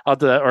out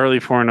to that early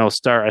 4-0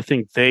 start. I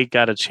think they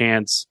got a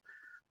chance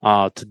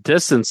to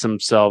distance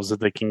themselves if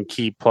they can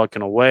keep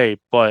plucking away,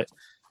 but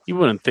you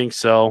wouldn't think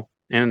so.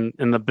 And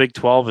the Big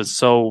 12 is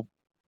so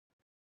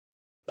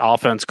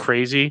offense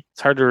crazy.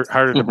 It's harder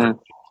to predict.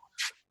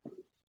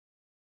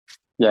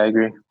 Yeah, I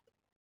agree.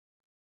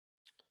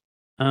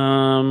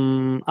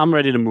 I'm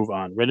ready to move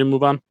on. Ready to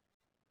move on?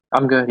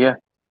 I'm good, yeah.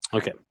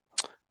 Okay.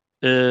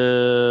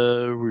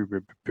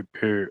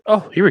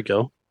 Oh, here we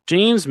go.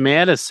 James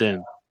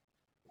Madison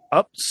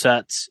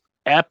upsets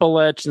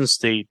Appalachian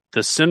State.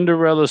 The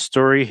Cinderella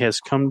story has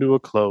come to a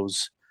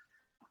close.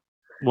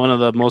 One of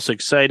the most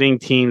exciting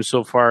teams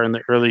so far in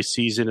the early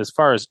season as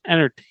far as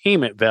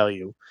entertainment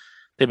value.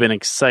 They've been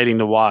exciting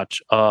to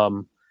watch.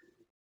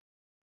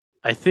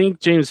 I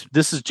think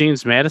this is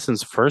James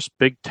Madison's first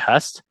big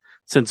test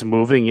since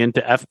moving into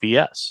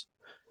FBS.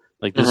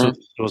 Like this it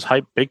was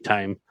hyped big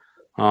time.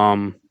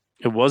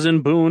 It was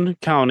in Boone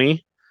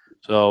County,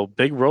 so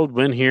big road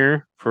win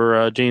here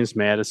for James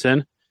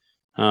Madison.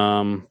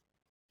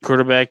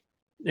 Quarterback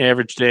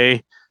average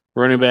day,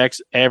 running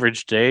backs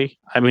average day.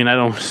 I mean, I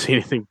don't see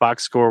anything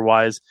box score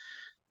wise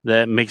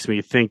that makes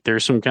me think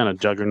there's some kind of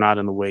juggernaut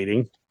in the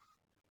waiting.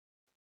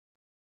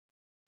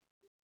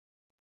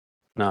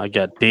 Now I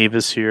got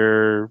Davis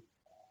here,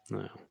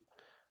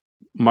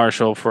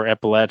 Marshall for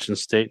Appalachian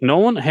State. No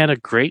one had a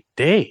great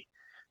day.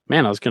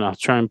 Man, I was going to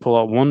try and pull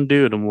out one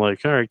dude. I'm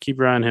like, all right, keep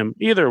your eye on him.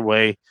 Either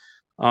way,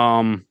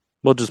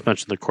 we'll just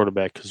mention the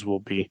quarterback because we'll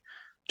be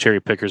cherry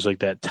pickers like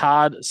that.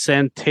 Todd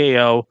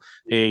Santeo,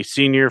 a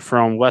senior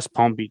from West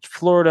Palm Beach,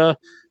 Florida,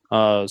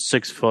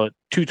 6 foot,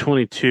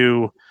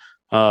 222,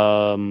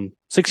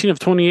 16 of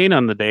 28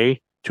 on the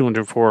day,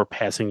 204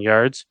 passing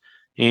yards,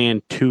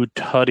 and 2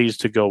 tutties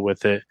to go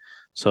with it.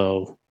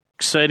 So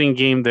exciting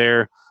game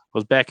there.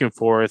 Was back and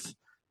forth.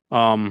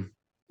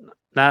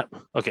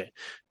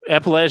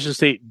 Appalachian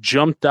State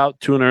jumped out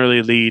to an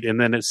early lead, and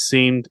then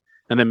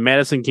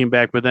Madison came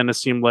back, but then it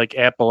seemed like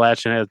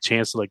Appalachian had a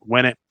chance to like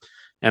win it,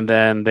 and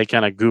then they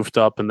kind of goofed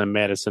up, and then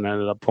Madison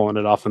ended up pulling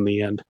it off in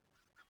the end.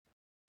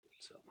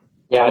 So,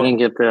 yeah, I didn't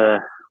get to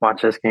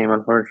watch this game,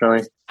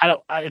 unfortunately.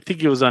 I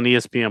think it was on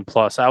ESPN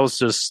Plus. I was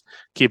just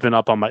keeping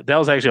up on that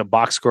was actually a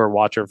box score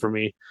watcher for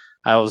me.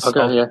 I was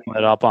pulling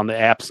it up on the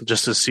apps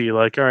just to see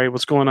like, all right,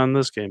 what's going on in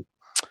this game.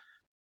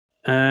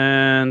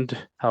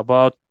 And how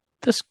about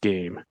this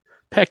game?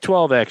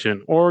 Pac-12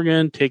 action.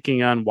 Oregon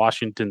taking on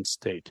Washington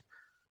State.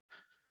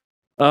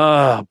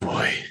 Oh,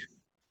 boy.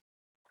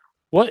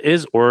 What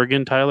is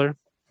Oregon, Tyler?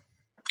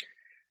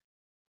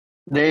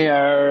 They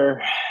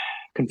are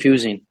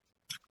confusing.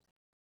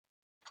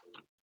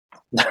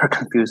 They're a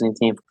confusing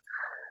team.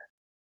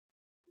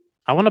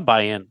 I want to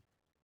buy in.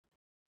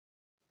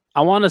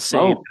 I want to say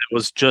that it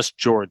was just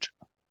Georgia.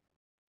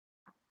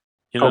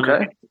 You know Okay. what I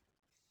mean?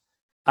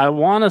 I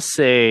want to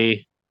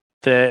say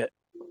that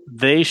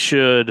they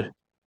should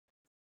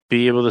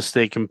be able to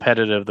stay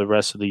competitive the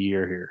rest of the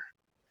year here.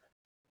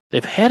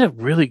 They've had a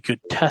really good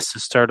test to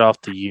start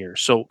off the year.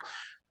 So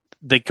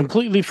they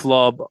completely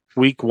flub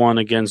week 1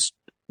 against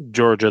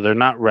Georgia. They're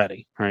not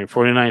ready, right?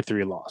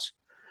 49-3 loss.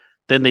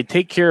 Then they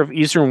take care of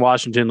Eastern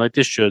Washington like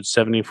they should,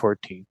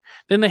 70-14.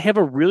 Then they have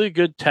a really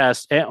good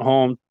test at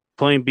home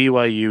playing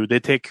BYU. They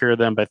take care of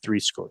them by 3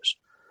 scores.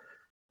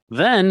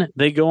 Then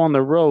they go on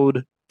the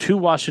road to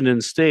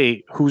Washington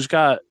State, who's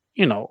got,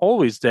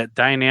 always that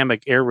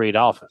dynamic air raid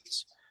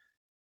offense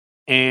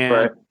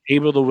and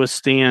able to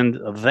withstand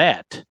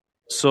that.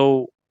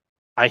 So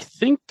I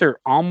think they're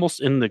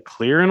almost in the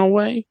clear in a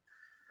way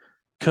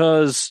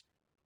because,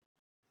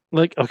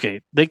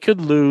 they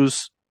could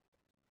lose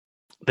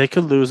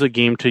a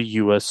game to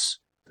US.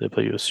 They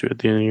play USC at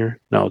the end of the year.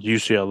 No,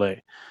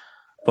 UCLA.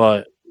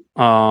 But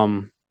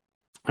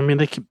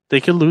they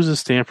could lose to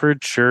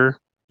Stanford, sure.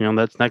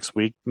 That's next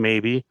week,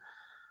 maybe.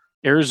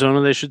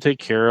 Arizona, they should take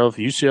care of.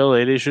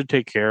 UCLA, they should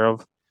take care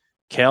of.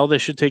 Cal, they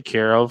should take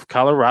care of.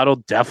 Colorado,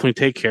 definitely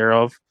take care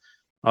of.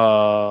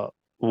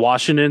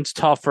 Washington's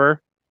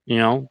tougher.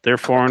 They're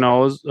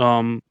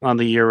 4-0 on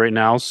the year right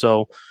now,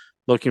 so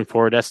looking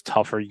forward, that's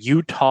tougher.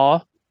 Utah,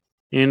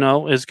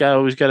 always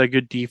got a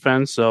good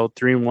defense, so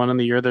 3-1 on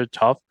the year, they're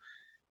tough.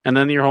 And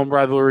then your home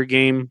rivalry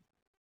game,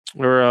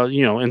 or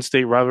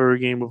in-state rivalry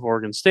game with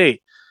Oregon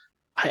State.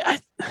 I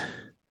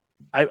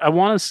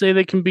want to say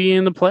they can be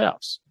in the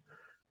playoffs.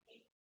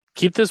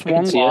 Keep this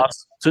one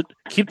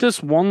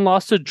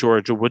loss to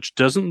Georgia, which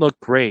doesn't look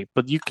great,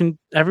 but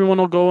everyone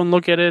will go and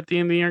look at it at the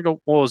end of the year and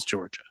go, "Well, it's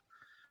Georgia,"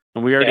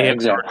 and we already have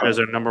Georgia as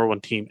our number 1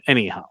 team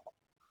anyhow.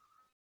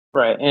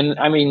 Right, and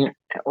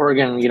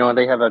Oregon,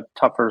 they have a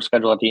tougher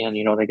schedule at the end.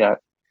 They got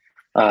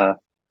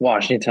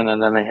Washington,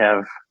 and then they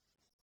have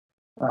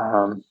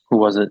who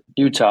was it?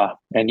 Utah,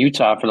 and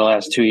Utah for the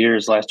last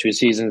 2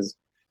 seasons,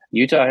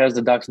 Utah has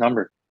the Ducks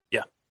number.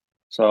 Yeah,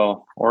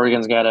 so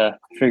Oregon's got to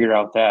figure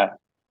out that.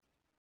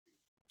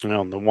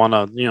 Utah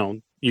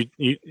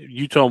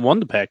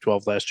won the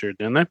Pac-12 last year,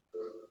 didn't they?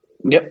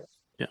 Yep.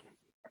 Yeah.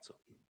 So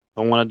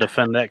I want to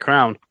defend that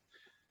crown.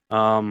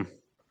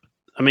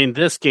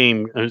 This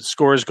game,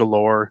 scores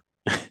galore.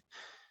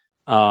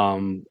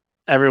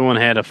 Everyone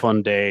had a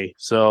fun day.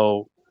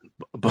 So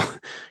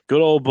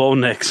good old Bo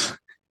Nix.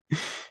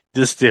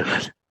 This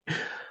dude.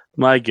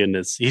 My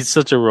goodness. He's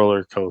such a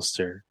roller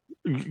coaster.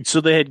 So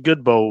they had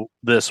good Bo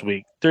this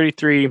week.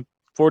 33,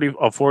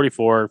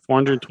 44,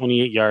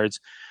 428 yards.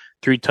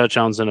 3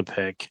 touchdowns and a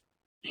pick,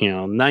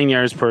 9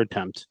 yards per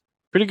attempt.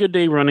 Pretty good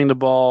day running the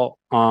ball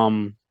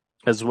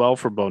as well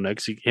for Bo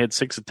Nix. He had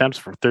 6 attempts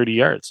for 30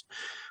 yards.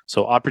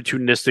 So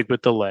opportunistic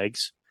with the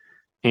legs.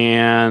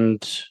 And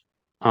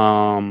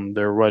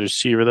their wide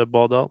receiver that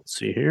balled out. Let's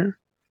see here.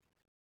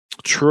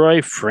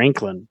 Troy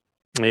Franklin,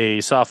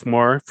 a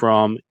sophomore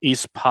from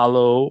East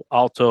Palo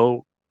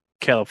Alto,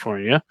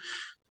 California.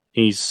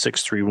 He's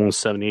 6'3",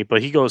 178,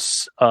 but he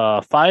goes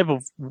 5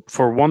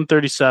 for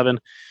 137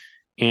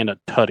 and a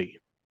tutty.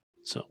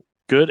 So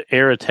good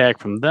air attack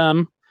from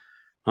them.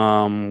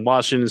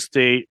 Washington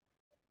State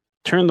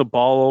turned the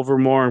ball over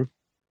more.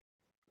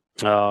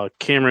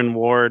 Cameron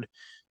Ward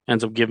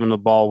ends up giving the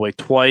ball away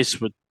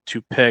twice with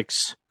 2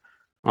 picks.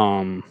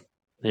 They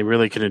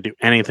really couldn't do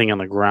anything on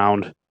the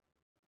ground.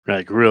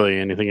 Really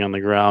anything on the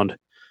ground.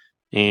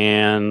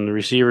 And the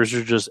receivers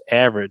are just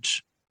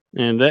average.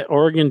 And that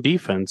Oregon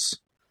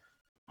defense,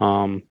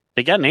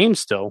 they got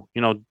names still.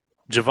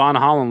 Javon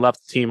Holland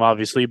left the team,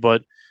 obviously,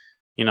 but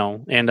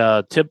and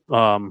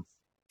Thibodeau,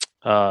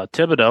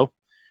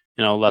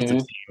 left the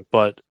team,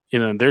 but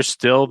there's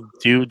still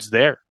dudes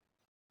there.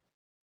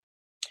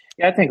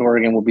 Yeah, I think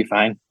Oregon will be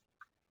fine.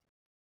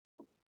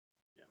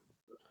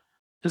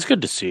 It's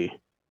good to see.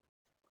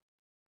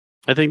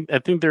 I think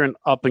they're an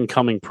up and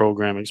coming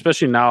program,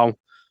 especially now.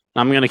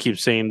 I'm going to keep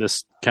saying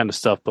this kind of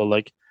stuff, but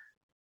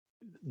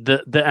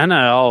the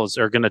NILs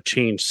are going to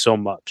change so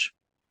much,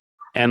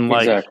 and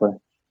exactly.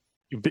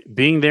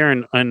 Being there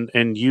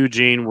in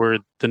Eugene, where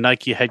the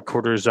Nike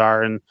headquarters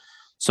are, and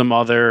some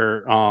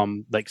other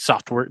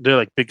software,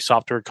 they're big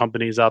software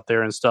companies out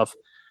there and stuff.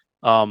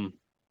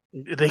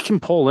 They can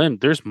pull in.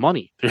 There's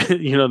money,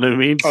 you know what I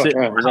mean?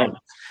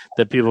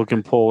 That people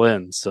can pull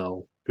in.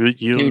 So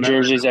New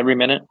Jersey's every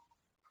minute.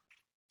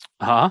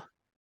 Huh?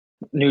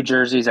 New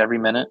Jersey's every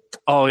minute.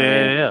 Oh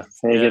yeah.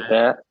 They get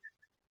that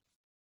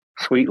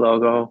sweet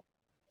logo.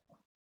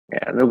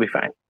 Yeah, they'll be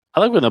fine. I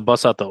like when they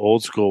bust out the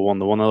old school one,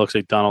 the one that looks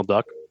like Donald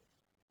Duck.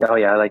 Oh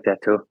yeah, I like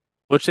that too.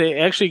 Which they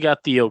actually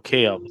got the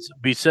okay of.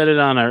 We said it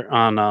on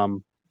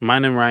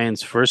mine and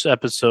Ryan's first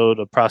episode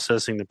of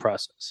Processing the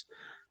Process.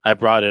 I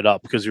brought it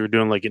up because we were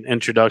doing like an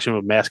introduction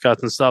with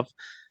mascots and stuff.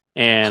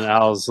 And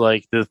I was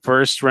like, the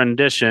first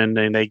rendition,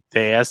 and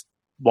they asked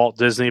Walt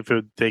Disney if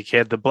they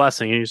had the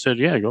blessing. And he said,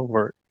 yeah, go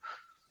for it.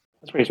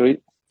 That's pretty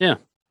sweet. Yeah. A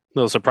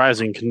little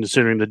surprising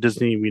considering the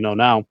Disney we know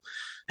now.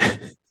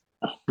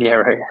 Yeah,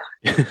 right.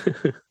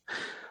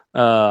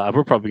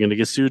 We're probably going to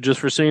get sued just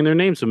for saying their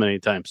name so many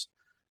times.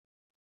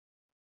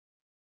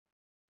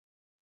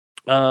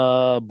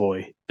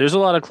 Boy, there's a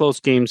lot of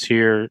close games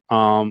here.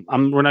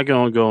 We're not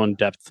going to go in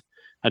depth.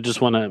 I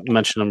just want to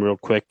mention them real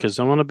quick because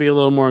I want to be a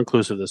little more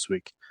inclusive this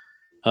week.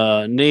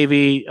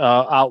 Navy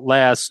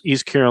outlasts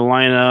East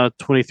Carolina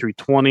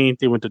 23-20.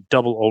 They went to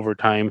double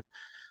overtime.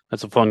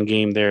 That's a fun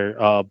game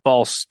there.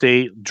 Ball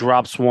State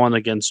drops one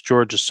against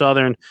Georgia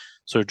Southern.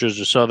 So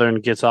Georgia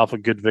Southern gets off a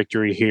good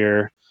victory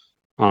here.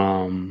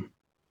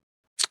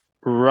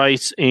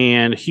 Rice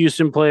and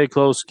Houston play a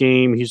close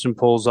game. Houston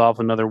pulls off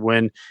another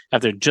win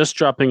after just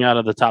dropping out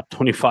of the top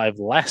 25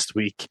 last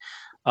week.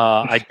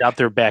 I doubt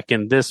they're back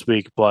in this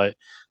week, but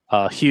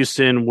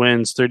Houston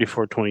wins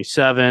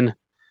 34-27.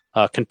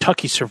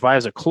 Kentucky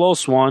survives a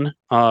close one,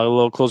 a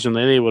little closer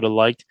than they would have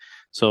liked.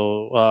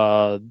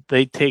 So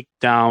they take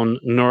down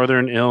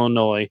Northern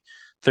Illinois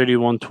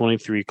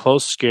 31-23.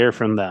 Close scare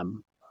from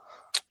them.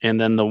 And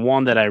then the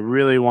one that I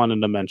really wanted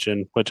to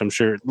mention, which I'm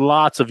sure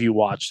lots of you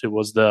watched, it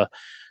was the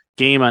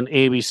game on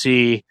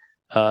ABC,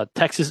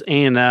 Texas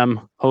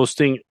A&M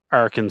hosting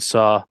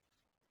Arkansas.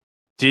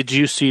 Did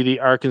you see the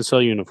Arkansas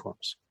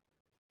uniforms?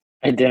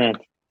 I didn't.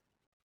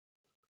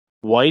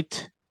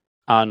 White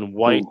on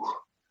white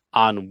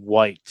on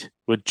white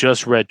with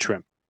just red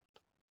trim.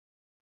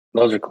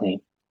 Those are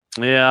clean.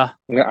 Yeah.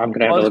 I'm going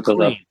to have to look those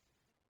up.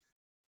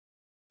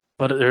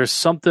 But there's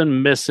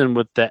something missing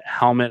with that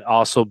helmet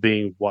also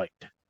being white.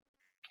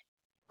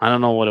 I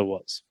don't know what it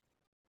was.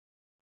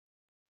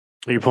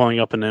 Are you pulling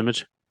up an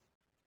image?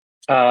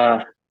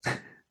 Yeah,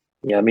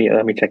 let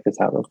me check this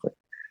out real quick.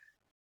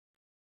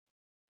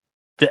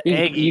 The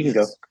Aggies, you can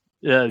go.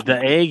 The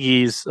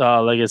Aggies,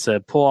 like I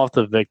said, pull off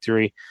the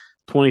victory,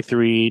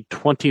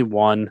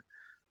 23-21.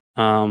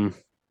 I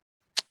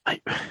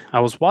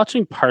was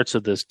watching parts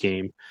of this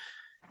game,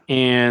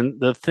 and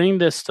the thing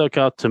that stuck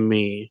out to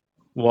me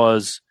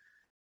was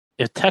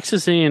if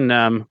Texas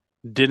A&M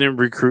didn't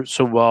recruit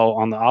so well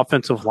on the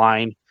offensive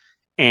line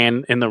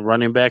and in the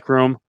running back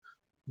room,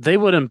 they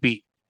wouldn't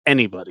beat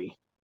anybody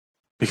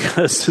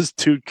because this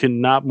dude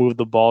cannot move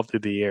the ball through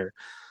the air.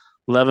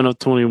 11 of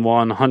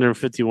 21,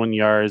 151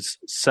 yards,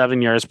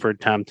 7 yards per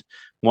attempt,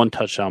 1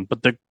 touchdown.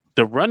 But the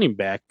running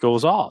back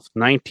goes off,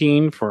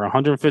 19 for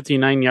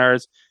 159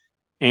 yards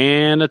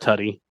and a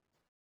tutty.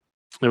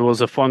 It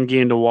was a fun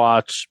game to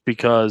watch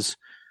because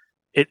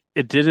it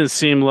didn't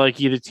seem like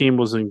either team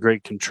was in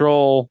great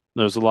control.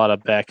 There was a lot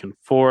of back and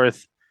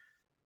forth.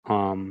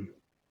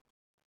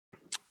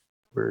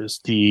 Where's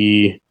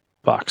the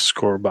box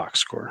score?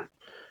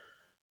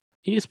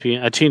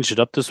 ESPN. I changed it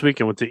up this week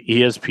and went to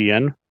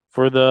ESPN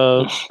for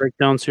the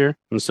breakdowns here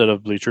instead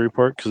of Bleacher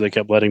Report because they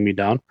kept letting me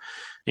down.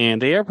 And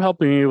they are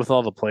helping me with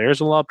all the players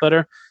a lot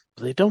better.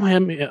 But they don't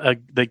have me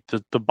like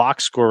the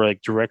box score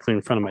like directly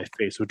in front of my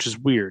face, which is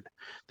weird.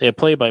 They have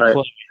play by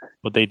play,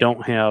 but they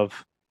don't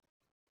have.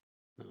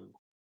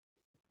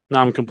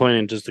 Now I'm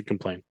complaining just to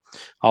complain.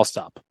 I'll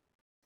stop.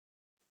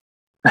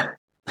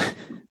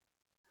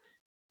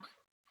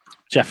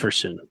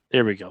 Jefferson.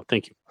 There we go.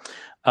 Thank you.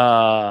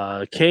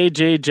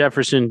 KJ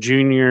Jefferson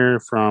Jr.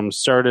 from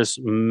Sardis,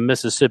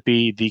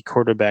 Mississippi, the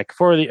quarterback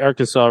for the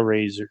Arkansas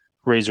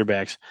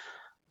Razorbacks.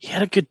 He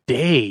had a good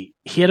day.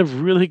 He had a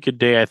really good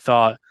day, I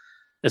thought,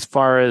 as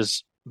far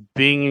as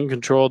being in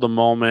control of the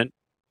moment,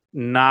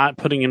 not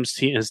putting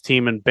his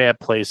team in bad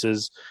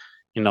places,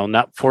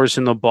 not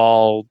forcing the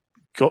ball,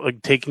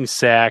 taking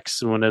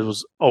sacks when it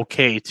was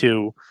okay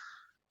too.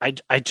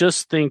 I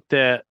just think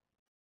that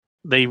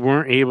they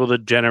weren't able to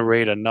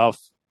generate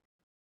enough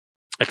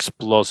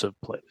explosive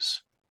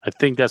plays. I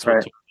think that's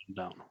what took them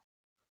down.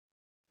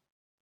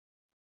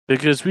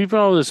 Because we've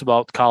known this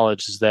about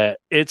college is that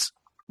it's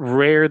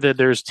rare that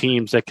there's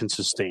teams that can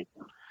sustain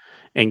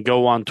and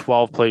go on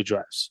 12-play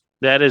drives.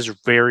 That is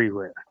very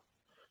rare.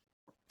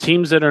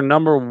 Teams that are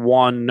number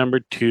 1, number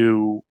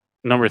 2,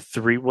 number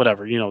 3,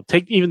 whatever,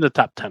 take even the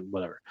top 10,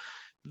 whatever.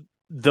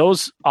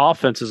 Those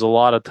offenses, a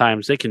lot of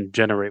times, they can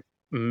generate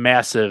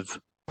massive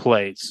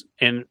plays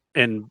in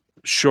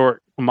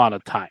short amount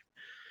of time.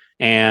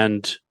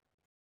 And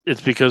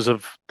it's because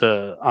of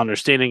the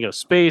understanding of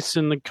space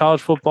in the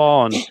college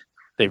football, and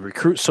they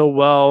recruit so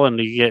well, and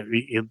you get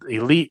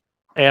elite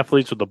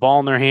athletes with the ball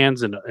in their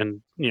hands and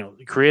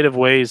creative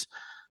ways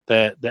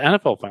that the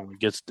NFL finally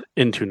gets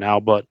into now.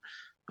 But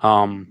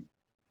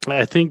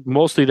I think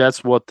mostly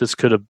that's what this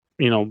could have,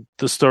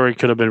 the story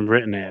could have been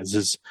written as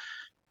is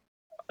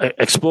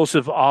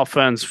explosive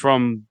offense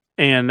from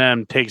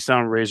A&M takes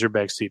down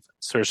Razorbacks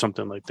defense or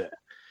something like that.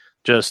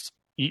 Just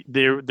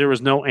there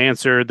was no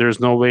answer. There's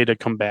no way to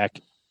come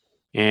back.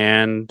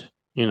 And,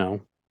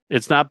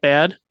 it's not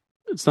bad.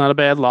 It's not a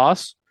bad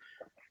loss.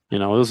 It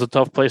was a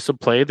tough place to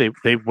play.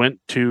 They went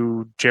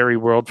to Jerry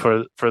World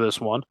for this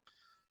one.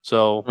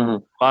 So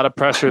a lot of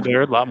pressure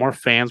there, a lot more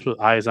fans with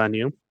eyes on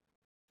you.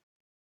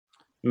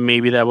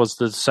 Maybe that was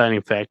the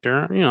deciding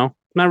factor.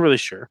 Not really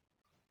sure.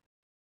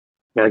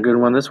 Got a good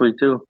one this week,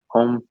 too.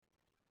 Home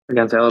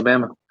against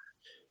Alabama.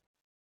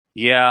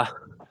 Yeah.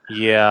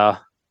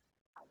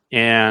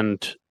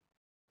 And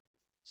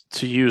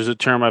to use a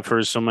term I've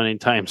heard so many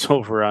times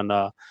over on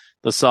the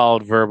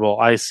Solid Verbal,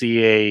 I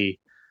see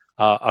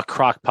a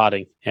crock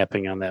potting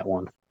happening on that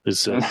one.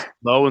 It's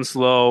low and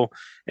slow.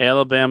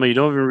 Alabama, you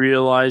don't even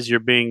realize you're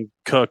being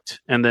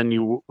cooked, and then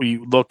you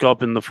look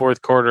up in the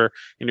fourth quarter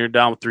and you're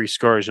down with 3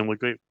 scores. And I'm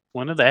like, wait,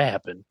 when did that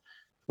happen?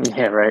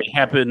 Yeah, right. It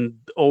happened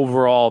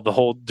overall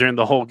during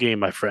the whole game,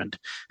 my friend.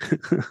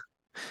 It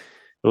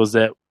was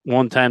that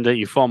one time that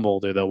you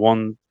fumbled, or the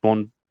one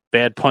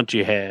bad punch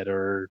you had,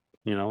 or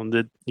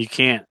that you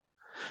can't.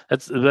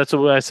 That's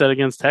what I said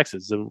against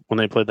Texas when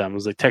they played them. It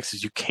was like,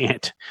 Texas, you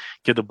can't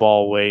get the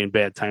ball away in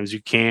bad times.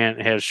 You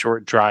can't have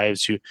short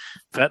drives. You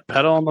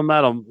pedal on the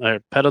metal, or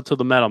pedal to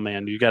the metal,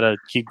 man. You got to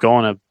keep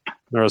going,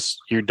 or else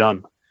you're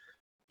done.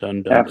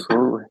 Done.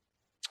 Absolutely.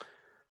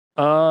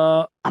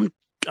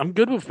 I'm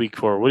good with week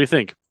 4. What do you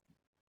think?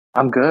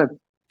 I'm good.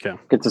 Okay.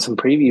 Get to some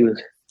previews.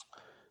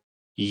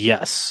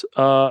 Yes.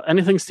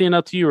 Anything stand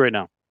out to you right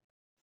now?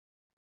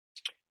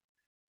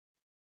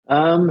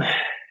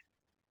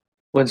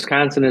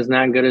 Wisconsin is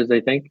not good as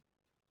they think.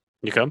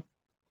 Okay.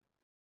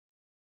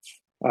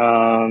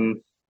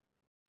 Trying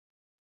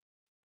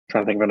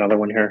to think of another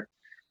one here.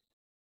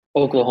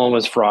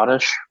 Oklahoma's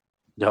fraudish.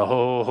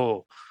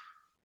 Oh,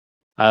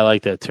 I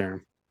like that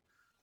term.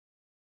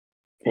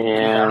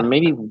 And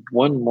maybe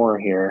one more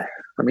here.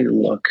 Let me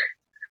look.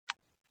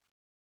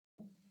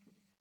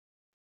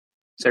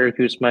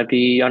 Syracuse might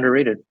be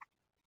underrated.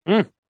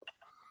 They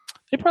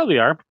probably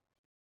are.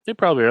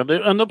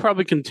 And they'll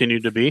probably continue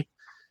to be.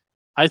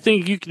 I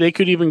think they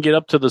could even get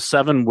up to the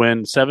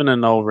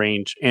 7-0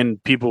 range,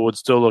 and people would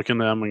still look at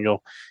them and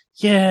go,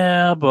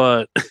 yeah,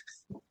 but.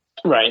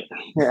 Right.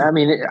 Yeah, I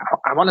mean,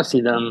 I want to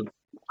see them.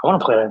 I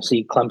want to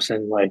see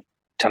Clemson like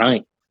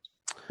tonight.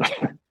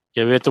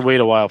 Yeah, we have to wait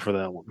a while for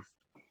that one.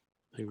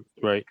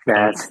 Right.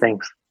 That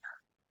stinks.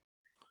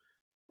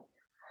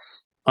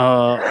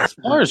 As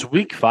far as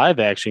week 5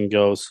 action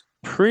goes,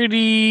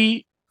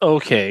 pretty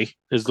okay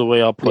is the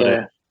way I'll put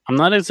it. I'm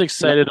not as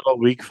excited about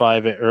week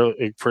 5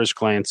 at first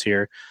glance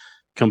here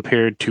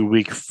compared to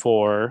week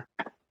 4.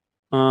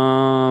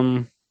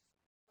 Pac-12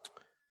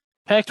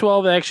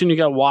 action, you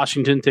got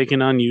Washington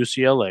taking on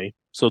UCLA.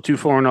 So 2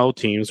 4-0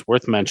 teams,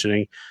 worth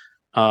mentioning.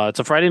 It's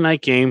a Friday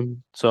night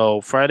game. So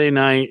Friday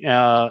night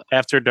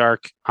after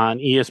dark on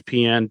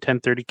ESPN,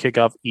 10:30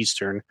 kickoff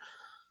Eastern.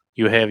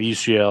 You have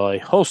UCLA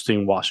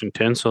hosting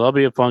Washington. So that'll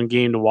be a fun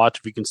game to watch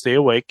if you can stay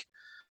awake.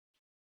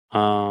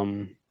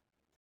 Never.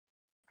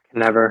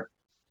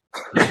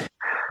 I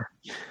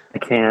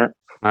can't.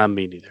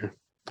 Me neither.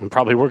 I'm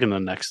probably working the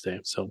next day,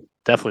 so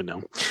definitely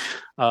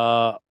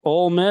no.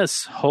 Ole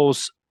Miss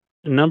hosts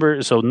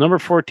number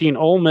 14.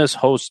 Ole Miss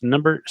hosts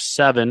number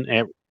 7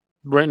 at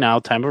right now,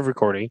 time of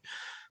recording.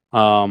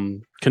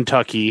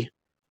 Kentucky.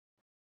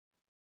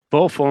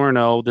 Both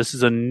 4-0. This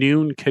is a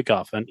noon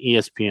kickoff on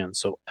ESPN,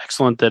 so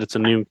excellent that it's a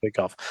noon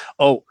kickoff.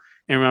 Oh,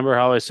 and remember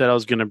how I said I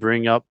was going to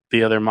bring up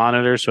the other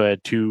monitor? So I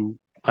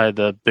had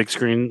the big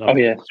screen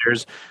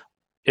upstairs.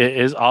 It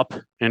is up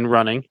and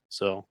running,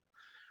 so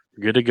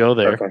we're good to go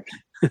there.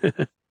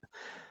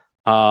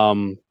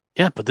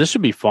 Yeah, but this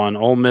should be fun.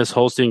 Ole Miss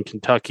hosting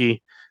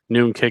Kentucky,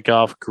 noon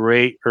kickoff.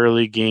 Great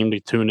early game to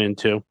tune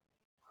into.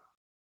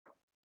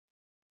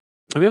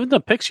 We haven't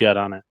done picks yet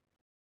on it.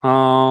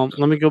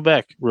 Let me go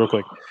back real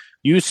quick.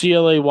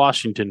 UCLA,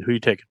 Washington. Who you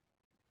taking?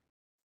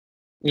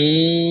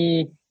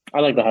 I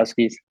like the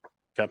Huskies.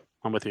 Okay,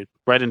 I'm with you.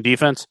 Right in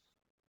defense?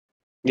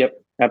 Yep,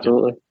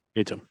 absolutely.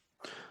 Me too.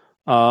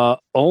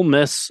 Ole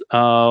Miss,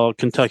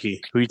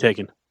 Kentucky. Who you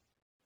taking?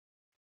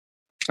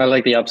 I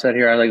like the upset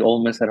here. I like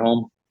Ole Miss at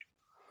home.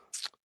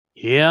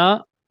 Yeah,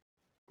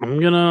 I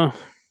think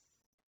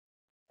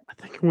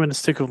I'm gonna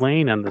stick with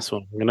Lane on this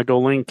one. I'm gonna go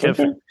Lane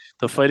Kiffin, Okay.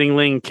 The Fighting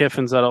Lane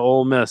Kiffins out of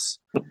Ole Miss.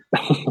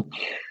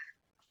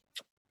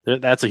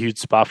 That's a huge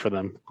spot for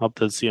them. Hope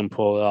to see them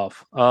pull it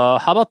off. How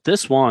about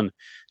this one?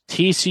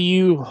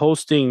 TCU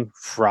hosting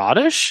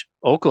Fraudish,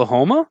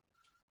 Oklahoma.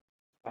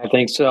 I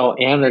think so.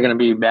 And they're going to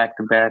be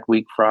back-to-back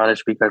week fraudish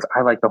because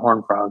I like the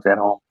Horned Frogs at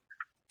home.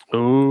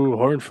 Ooh,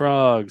 Horned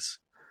Frogs.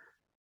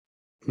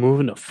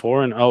 Moving to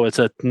 4-0. It's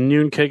a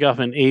noon kickoff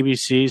in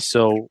ABC,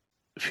 so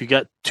if you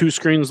got 2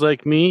 screens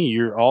like me,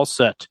 you're all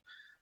set.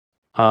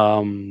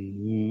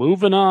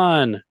 Moving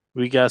on.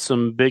 We got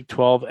some Big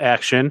 12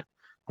 action.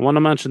 I want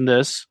to mention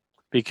this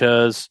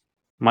because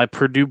my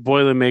Purdue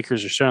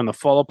Boilermakers are starting to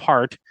fall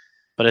apart,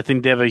 but I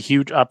think they have a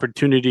huge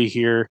opportunity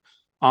here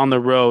on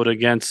the road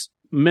against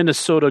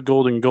Minnesota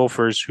Golden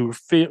Gophers, who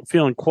are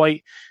feeling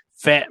quite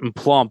fat and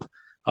plump,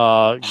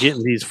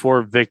 getting these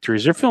 4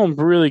 victories. They're feeling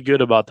really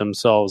good about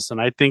themselves,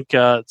 and I think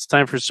it's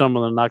time for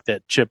someone to knock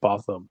that chip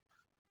off them.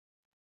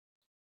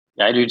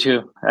 Yeah, I do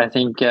too. I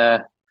think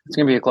It's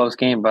going to be a close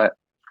game, but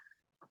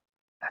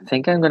I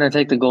think I'm going to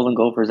take the Golden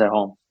Gophers at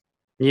home.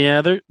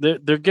 Yeah,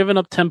 they're giving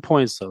up 10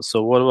 points though.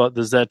 So what about,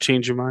 does that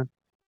change your mind?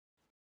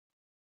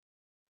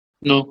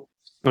 No.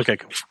 Okay,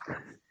 cool.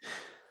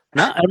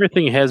 Not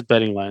everything has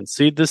betting lines.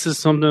 See, this is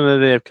something that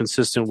they have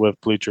consistent with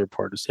Bleacher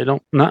Reporters.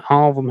 Not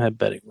all of them have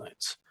betting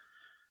lines,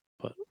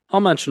 but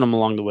I'll mention them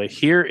along the way.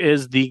 Here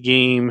is the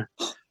game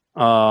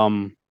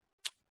that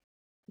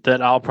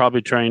I'll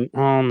probably try and.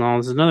 Oh no,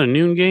 there's another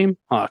noon game.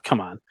 Oh,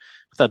 come on!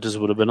 I thought this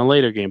would have been a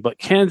later game, but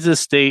Kansas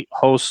State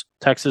hosts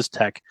Texas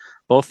Tech,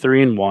 both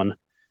 3-1.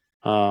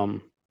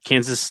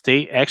 Kansas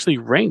State actually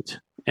ranked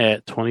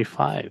at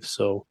 25.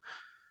 So,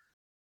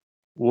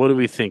 what are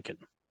we thinking?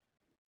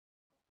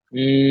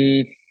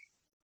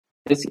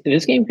 This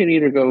game could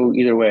either go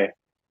either way.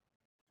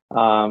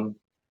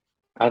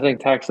 I think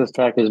Texas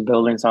Tech is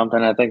building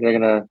something. I think they're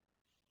going to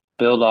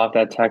build off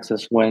that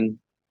Texas win.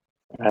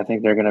 I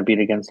think they're going to beat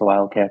against the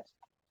Wildcats.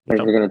 I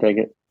think they're going to take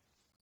it.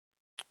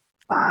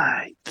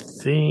 I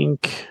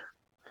think.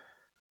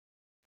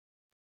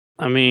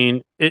 I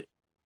mean, if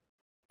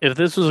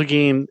this was a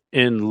game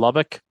in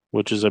Lubbock,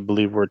 which is, I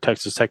believe, where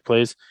Texas Tech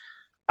plays,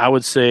 I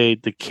would say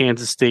the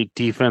Kansas State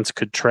defense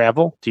could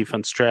travel.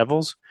 Defense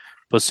travels.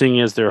 But seeing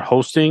as they're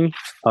hosting,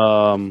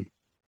 that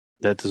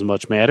doesn't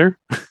much matter.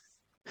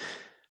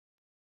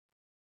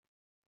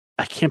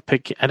 I can't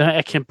pick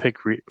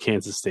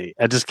Kansas State.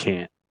 I just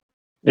can't.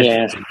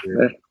 Yeah.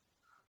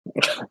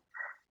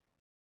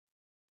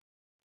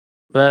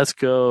 Let's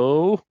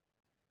go.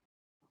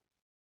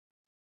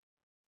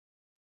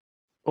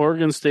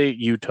 Oregon State,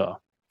 Utah.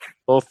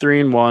 Both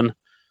 3-1.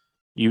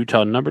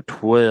 Utah, number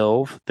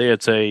 12.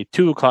 It's a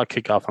 2:00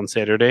 kickoff on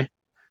Saturday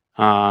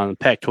on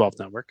Pac-12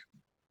 Network.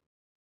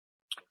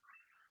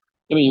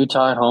 Give me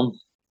Utah at home.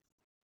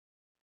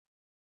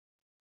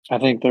 I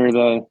think they're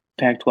the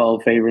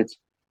Pac-12 favorites.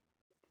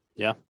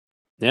 Yeah.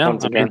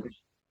 Once again.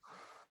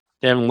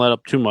 They haven't let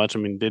up too much. I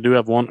mean, they do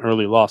have one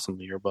early loss in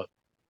the year, but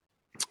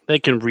they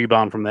can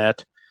rebound from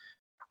that.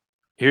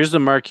 Here's the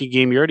marquee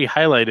game. You already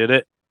highlighted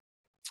it.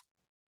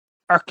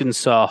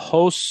 Arkansas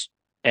hosts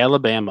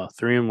Alabama,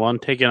 3-1,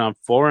 taking on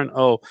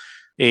 4-0,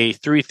 a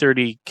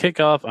 3:30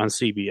 kickoff on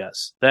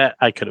CBS. That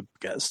I could have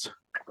guessed.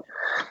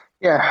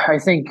 Yeah, I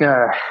think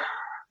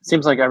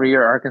seems like every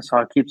year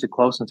Arkansas keeps it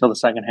close until the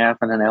second half,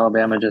 and then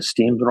Alabama just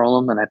steamroll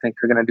them, and I think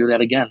they're going to do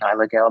that again. I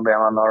like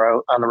Alabama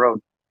on the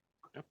road.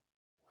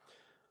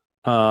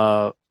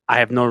 I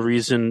have no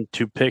reason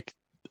to pick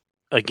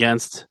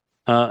against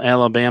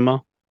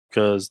Alabama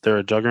because they're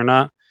a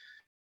juggernaut,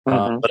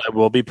 but I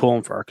will be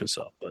pulling for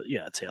Arkansas. But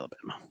yeah, it's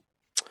Alabama.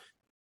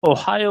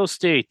 Ohio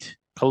State,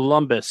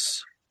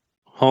 Columbus,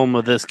 home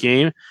of this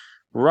game.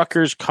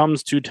 Rutgers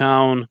comes to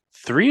town.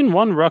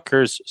 3-1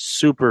 Rutgers,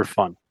 super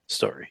fun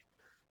story.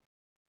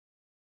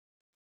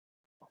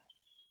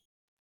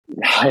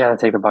 I got to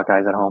take the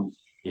Buckeyes at home.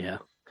 Yeah.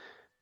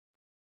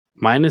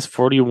 Minus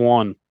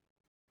 41.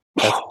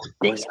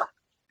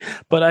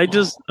 But I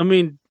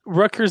mean,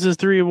 Rutgers is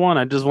 3-1.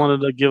 I just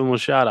wanted to give them a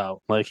shout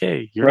out. Like,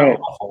 hey, you're right.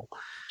 Awful.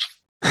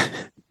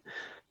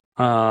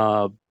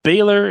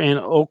 Baylor and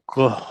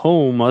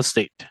Oklahoma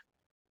State.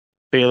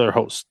 Baylor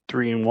hosts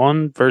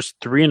 3-1 versus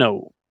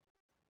 3-0.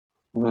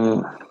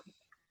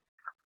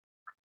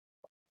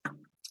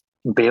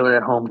 Baylor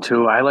at home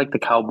too. I like the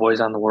Cowboys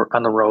on the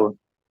road.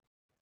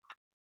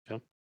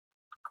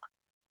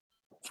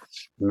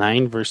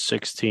 9 versus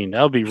 16.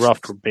 That would be rough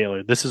for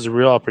Baylor. This is a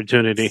real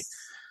opportunity.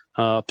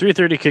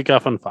 3:30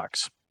 kickoff on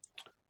Fox.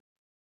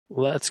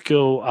 Let's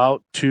go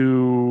out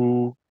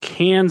to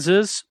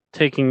Kansas,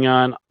 taking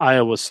on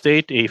Iowa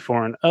State, a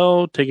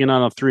 4-0, taking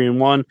on a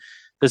 3-1.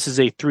 This is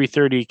a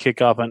 3:30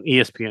 kickoff on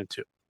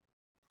ESPN2.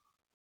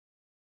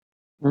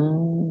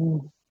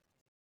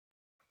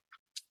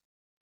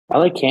 I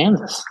like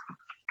Kansas.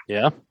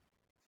 Yeah.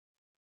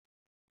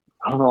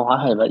 I don't know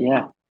why, but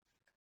yeah.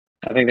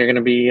 I think they're going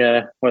to be,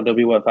 they'll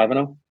be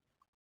 5-0?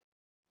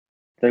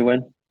 They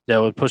win? That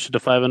would push it to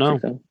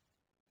 5-0.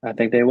 I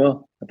think they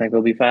will. I think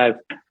they'll be 5.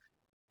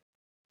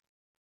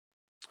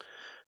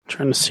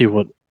 Trying to see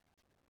what.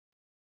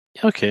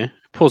 Okay.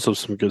 Pulls up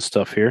some good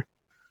stuff here.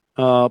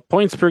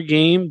 Points per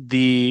game,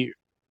 the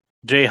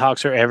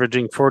Jayhawks are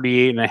averaging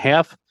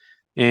 48.5,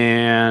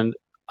 and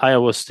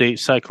Iowa State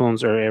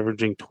Cyclones are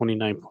averaging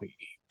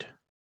 29.8.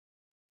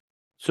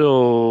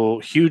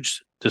 So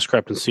huge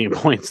discrepancy in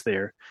points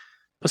there.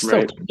 But still,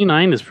 right.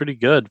 29 is pretty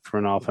good for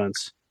an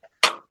offense.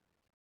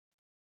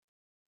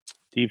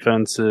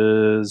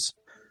 Defenses,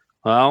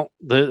 well,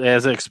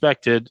 as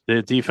expected,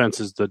 the defense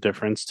is the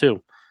difference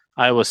too.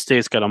 Iowa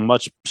State's got a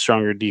much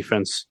stronger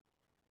defense,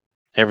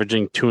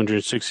 averaging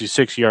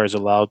 266 yards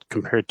allowed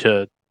compared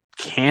to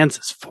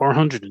Kansas,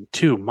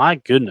 402. My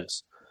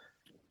goodness.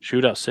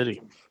 Shootout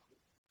city.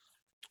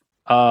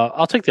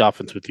 I'll take the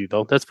offense with you,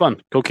 though. That's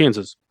fun. Go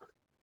Kansas.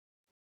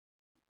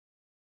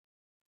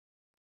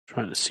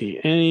 Trying to see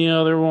any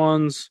other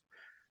ones.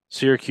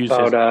 Syracuse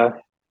has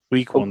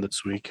week 1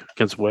 this week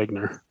against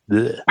Wagner.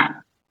 Blech.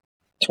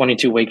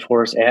 22 Wake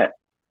Forest at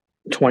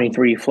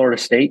 23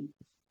 Florida State.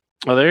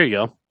 Oh, there you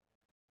go.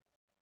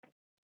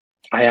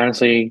 I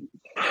honestly,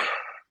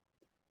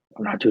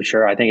 I'm not too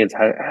sure. I think it's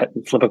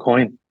flip a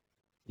coin.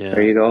 Yeah.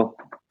 There you go.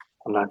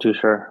 I'm not too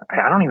sure.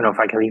 I don't even know if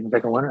I can even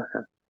pick a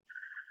winner.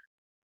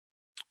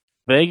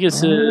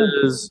 Vegas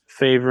is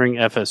favoring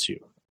FSU.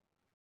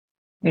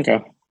 Okay.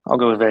 I'll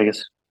go with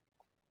Vegas.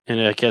 And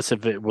I guess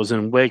if it was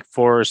in Wake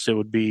Forest, it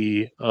would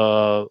be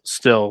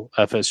still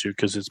FSU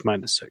because it's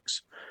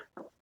 -6.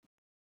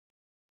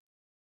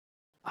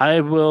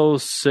 I will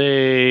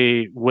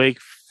say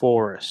Wake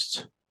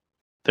Forest.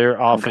 Their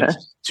offense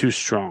is too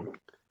strong.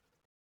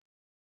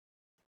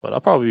 But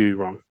I'll probably be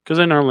wrong because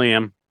I normally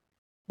am.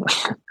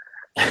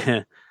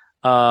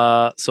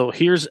 So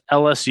here's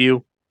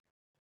LSU.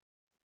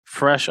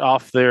 Fresh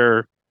off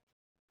their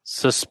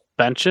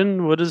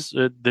suspension. What is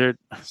it?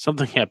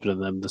 Something happened to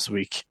them this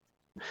week.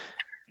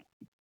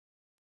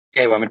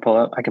 Okay, want me to pull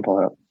it up? I can pull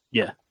it up.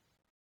 Yeah.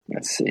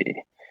 Let's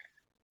see.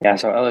 Yeah,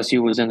 so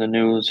LSU was in the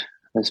news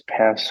this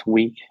past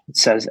week. It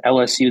says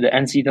LSU, the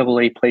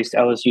NCAA placed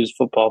LSU's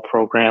football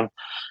program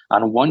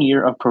on 1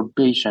 year of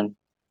probation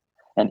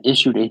and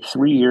issued a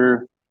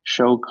 3-year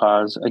show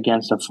cause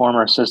against a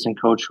former assistant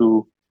coach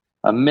who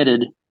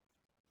admitted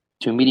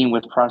to meeting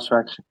with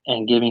prospects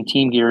and giving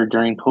team gear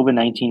during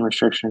COVID-19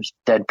 restrictions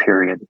dead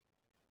period.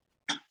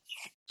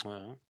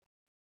 Wow.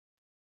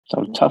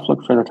 So tough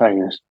look for the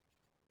Tigers.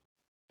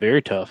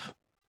 Very tough.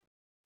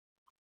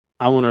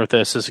 I wonder if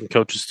the assistant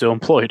coach is still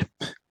employed.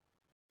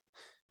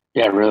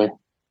 Yeah, really.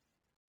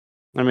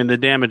 I mean, the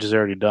damage is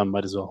already done.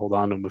 Might as well hold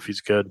on to him if he's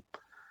good.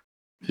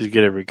 If he's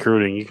good at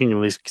recruiting, you can at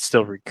least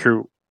still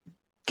recruit,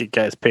 get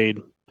guys paid.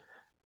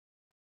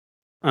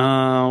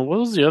 What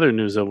was the other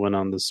news that went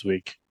on this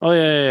week? Oh,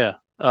 yeah.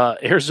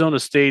 Arizona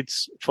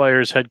State's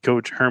fires head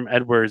coach Herm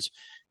Edwards,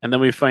 and then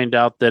we find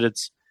out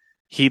that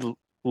he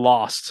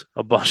lost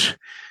a bunch.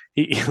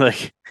 He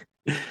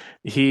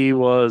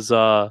was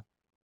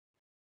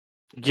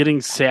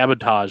getting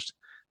sabotaged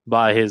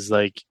by his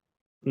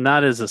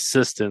not his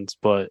assistants,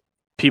 but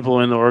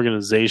people in the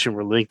organization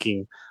were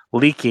leaking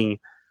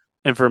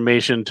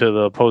information to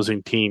the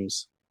opposing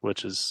teams,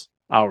 which is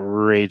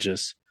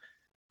outrageous.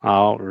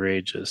 I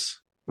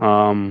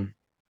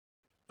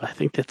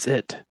think that's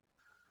it.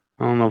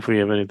 I don't know if we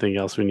have anything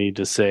else we need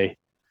to say.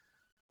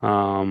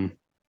 But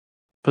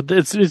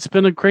it's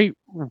been a great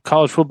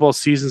college football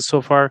season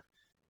so far.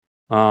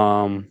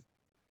 I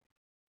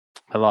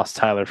lost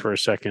Tyler for a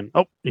second.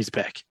 Oh, he's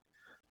back.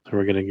 So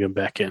we're going to get him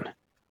back in.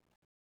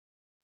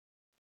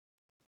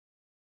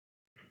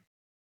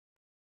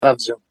 Love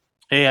Zoom.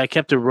 Hey, I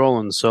kept it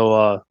rolling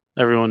so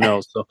everyone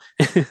knows. So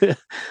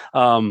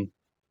I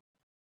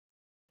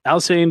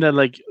was saying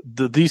that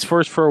these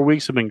first 4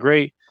 weeks have been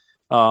great.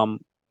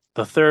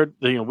 The third,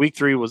 week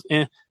 3 was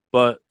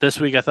but this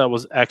week I thought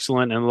was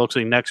excellent, and it looks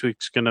like next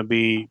week's going to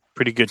be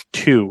pretty good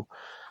too.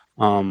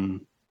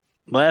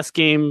 Last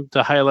game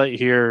to highlight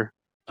here,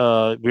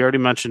 we already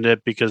mentioned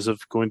it because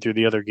of going through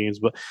the other games,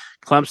 but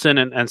Clemson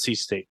and NC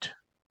State.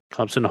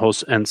 Clemson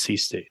hosts NC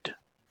State.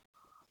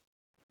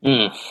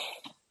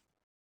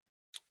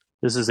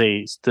 This is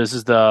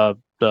the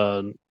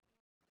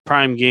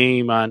prime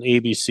game on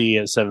ABC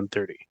at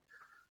 7:30.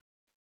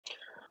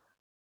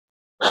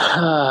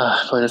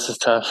 Boy, this is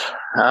tough.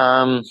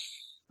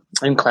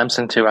 In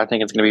Clemson too, I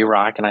think it's going to be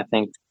rock, and I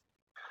think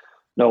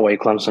no way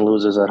Clemson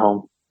loses at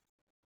home.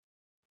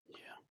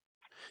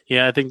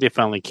 Yeah, I think they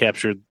finally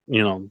captured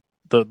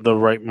the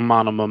right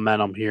amount of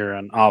momentum here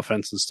on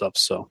offense and stuff.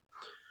 So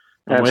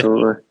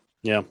absolutely,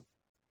 yeah.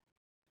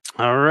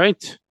 All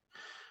right.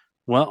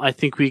 Well, I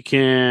think we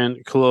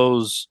can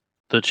close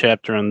the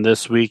chapter on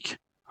this week.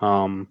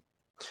 If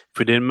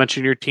we didn't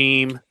mention your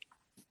team,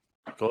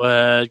 go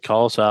ahead,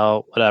 call us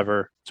out,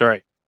 whatever. It's all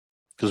right.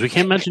 Because we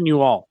can't mention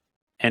you all.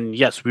 And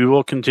yes, we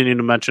will continue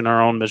to mention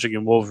our own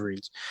Michigan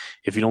Wolverines.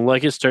 If you don't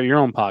like it, start your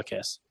own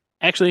podcast.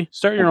 Actually,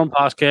 start your own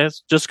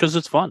podcast just because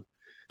it's fun.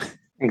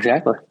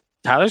 Exactly.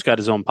 Tyler's got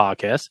his own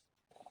podcast.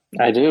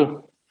 I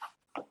do.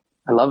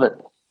 I love it.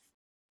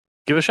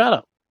 Give a shout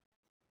out.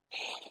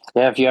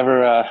 Yeah, if you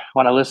ever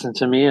want to listen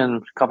to me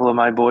and a couple of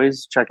my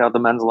boys, check out the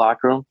Men's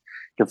Locker Room.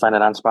 You can find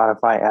it on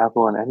Spotify,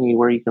 Apple, and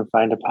anywhere you can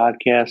find a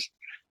podcast.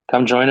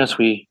 Come join us.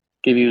 We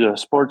give you the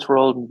sports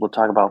world. We'll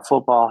talk about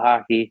football,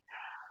 hockey.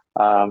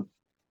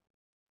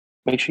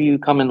 Make sure you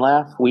come and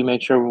laugh. We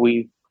make sure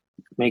we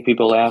make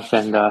people laugh,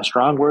 and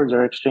strong words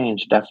are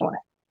exchanged, definitely.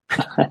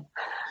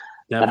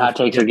 And hot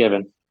takes are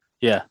given.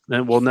 Yeah,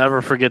 and we'll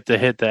never forget to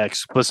hit the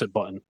explicit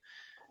button.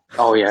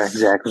 Oh, yeah,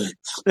 exactly.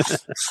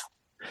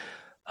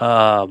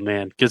 Oh,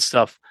 man, good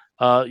stuff.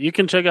 You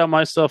can check out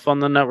my stuff on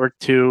the network,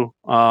 too.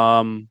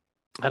 I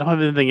don't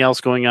have anything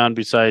else going on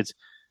besides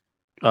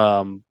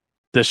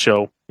this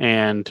show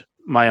and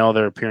my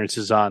other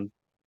appearances on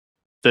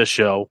this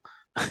show.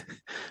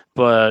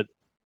 But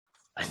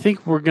I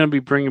think we're going to be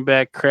bringing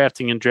back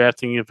crafting and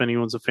drafting if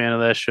anyone's a fan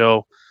of that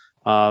show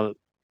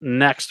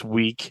next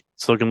week.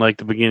 It's looking like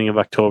the beginning of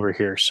October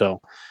here,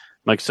 so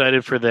I'm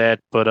excited for that.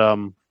 But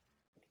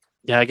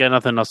yeah, I got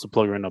nothing else to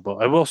plug right now, but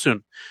I will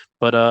soon.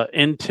 But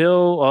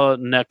until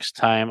next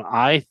time,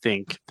 I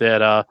think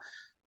that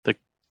the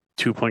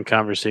 2 Point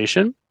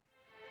Conversation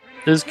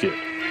is good.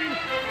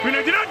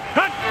 399,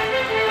 hut!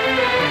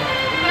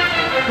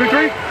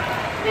 33,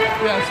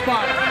 Yeah,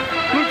 spot.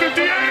 Blue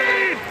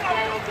 58!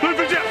 Blue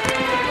 58!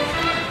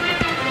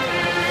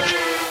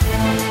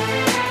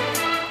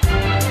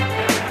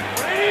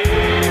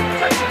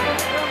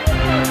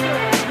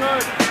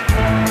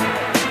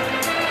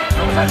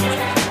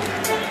 Good.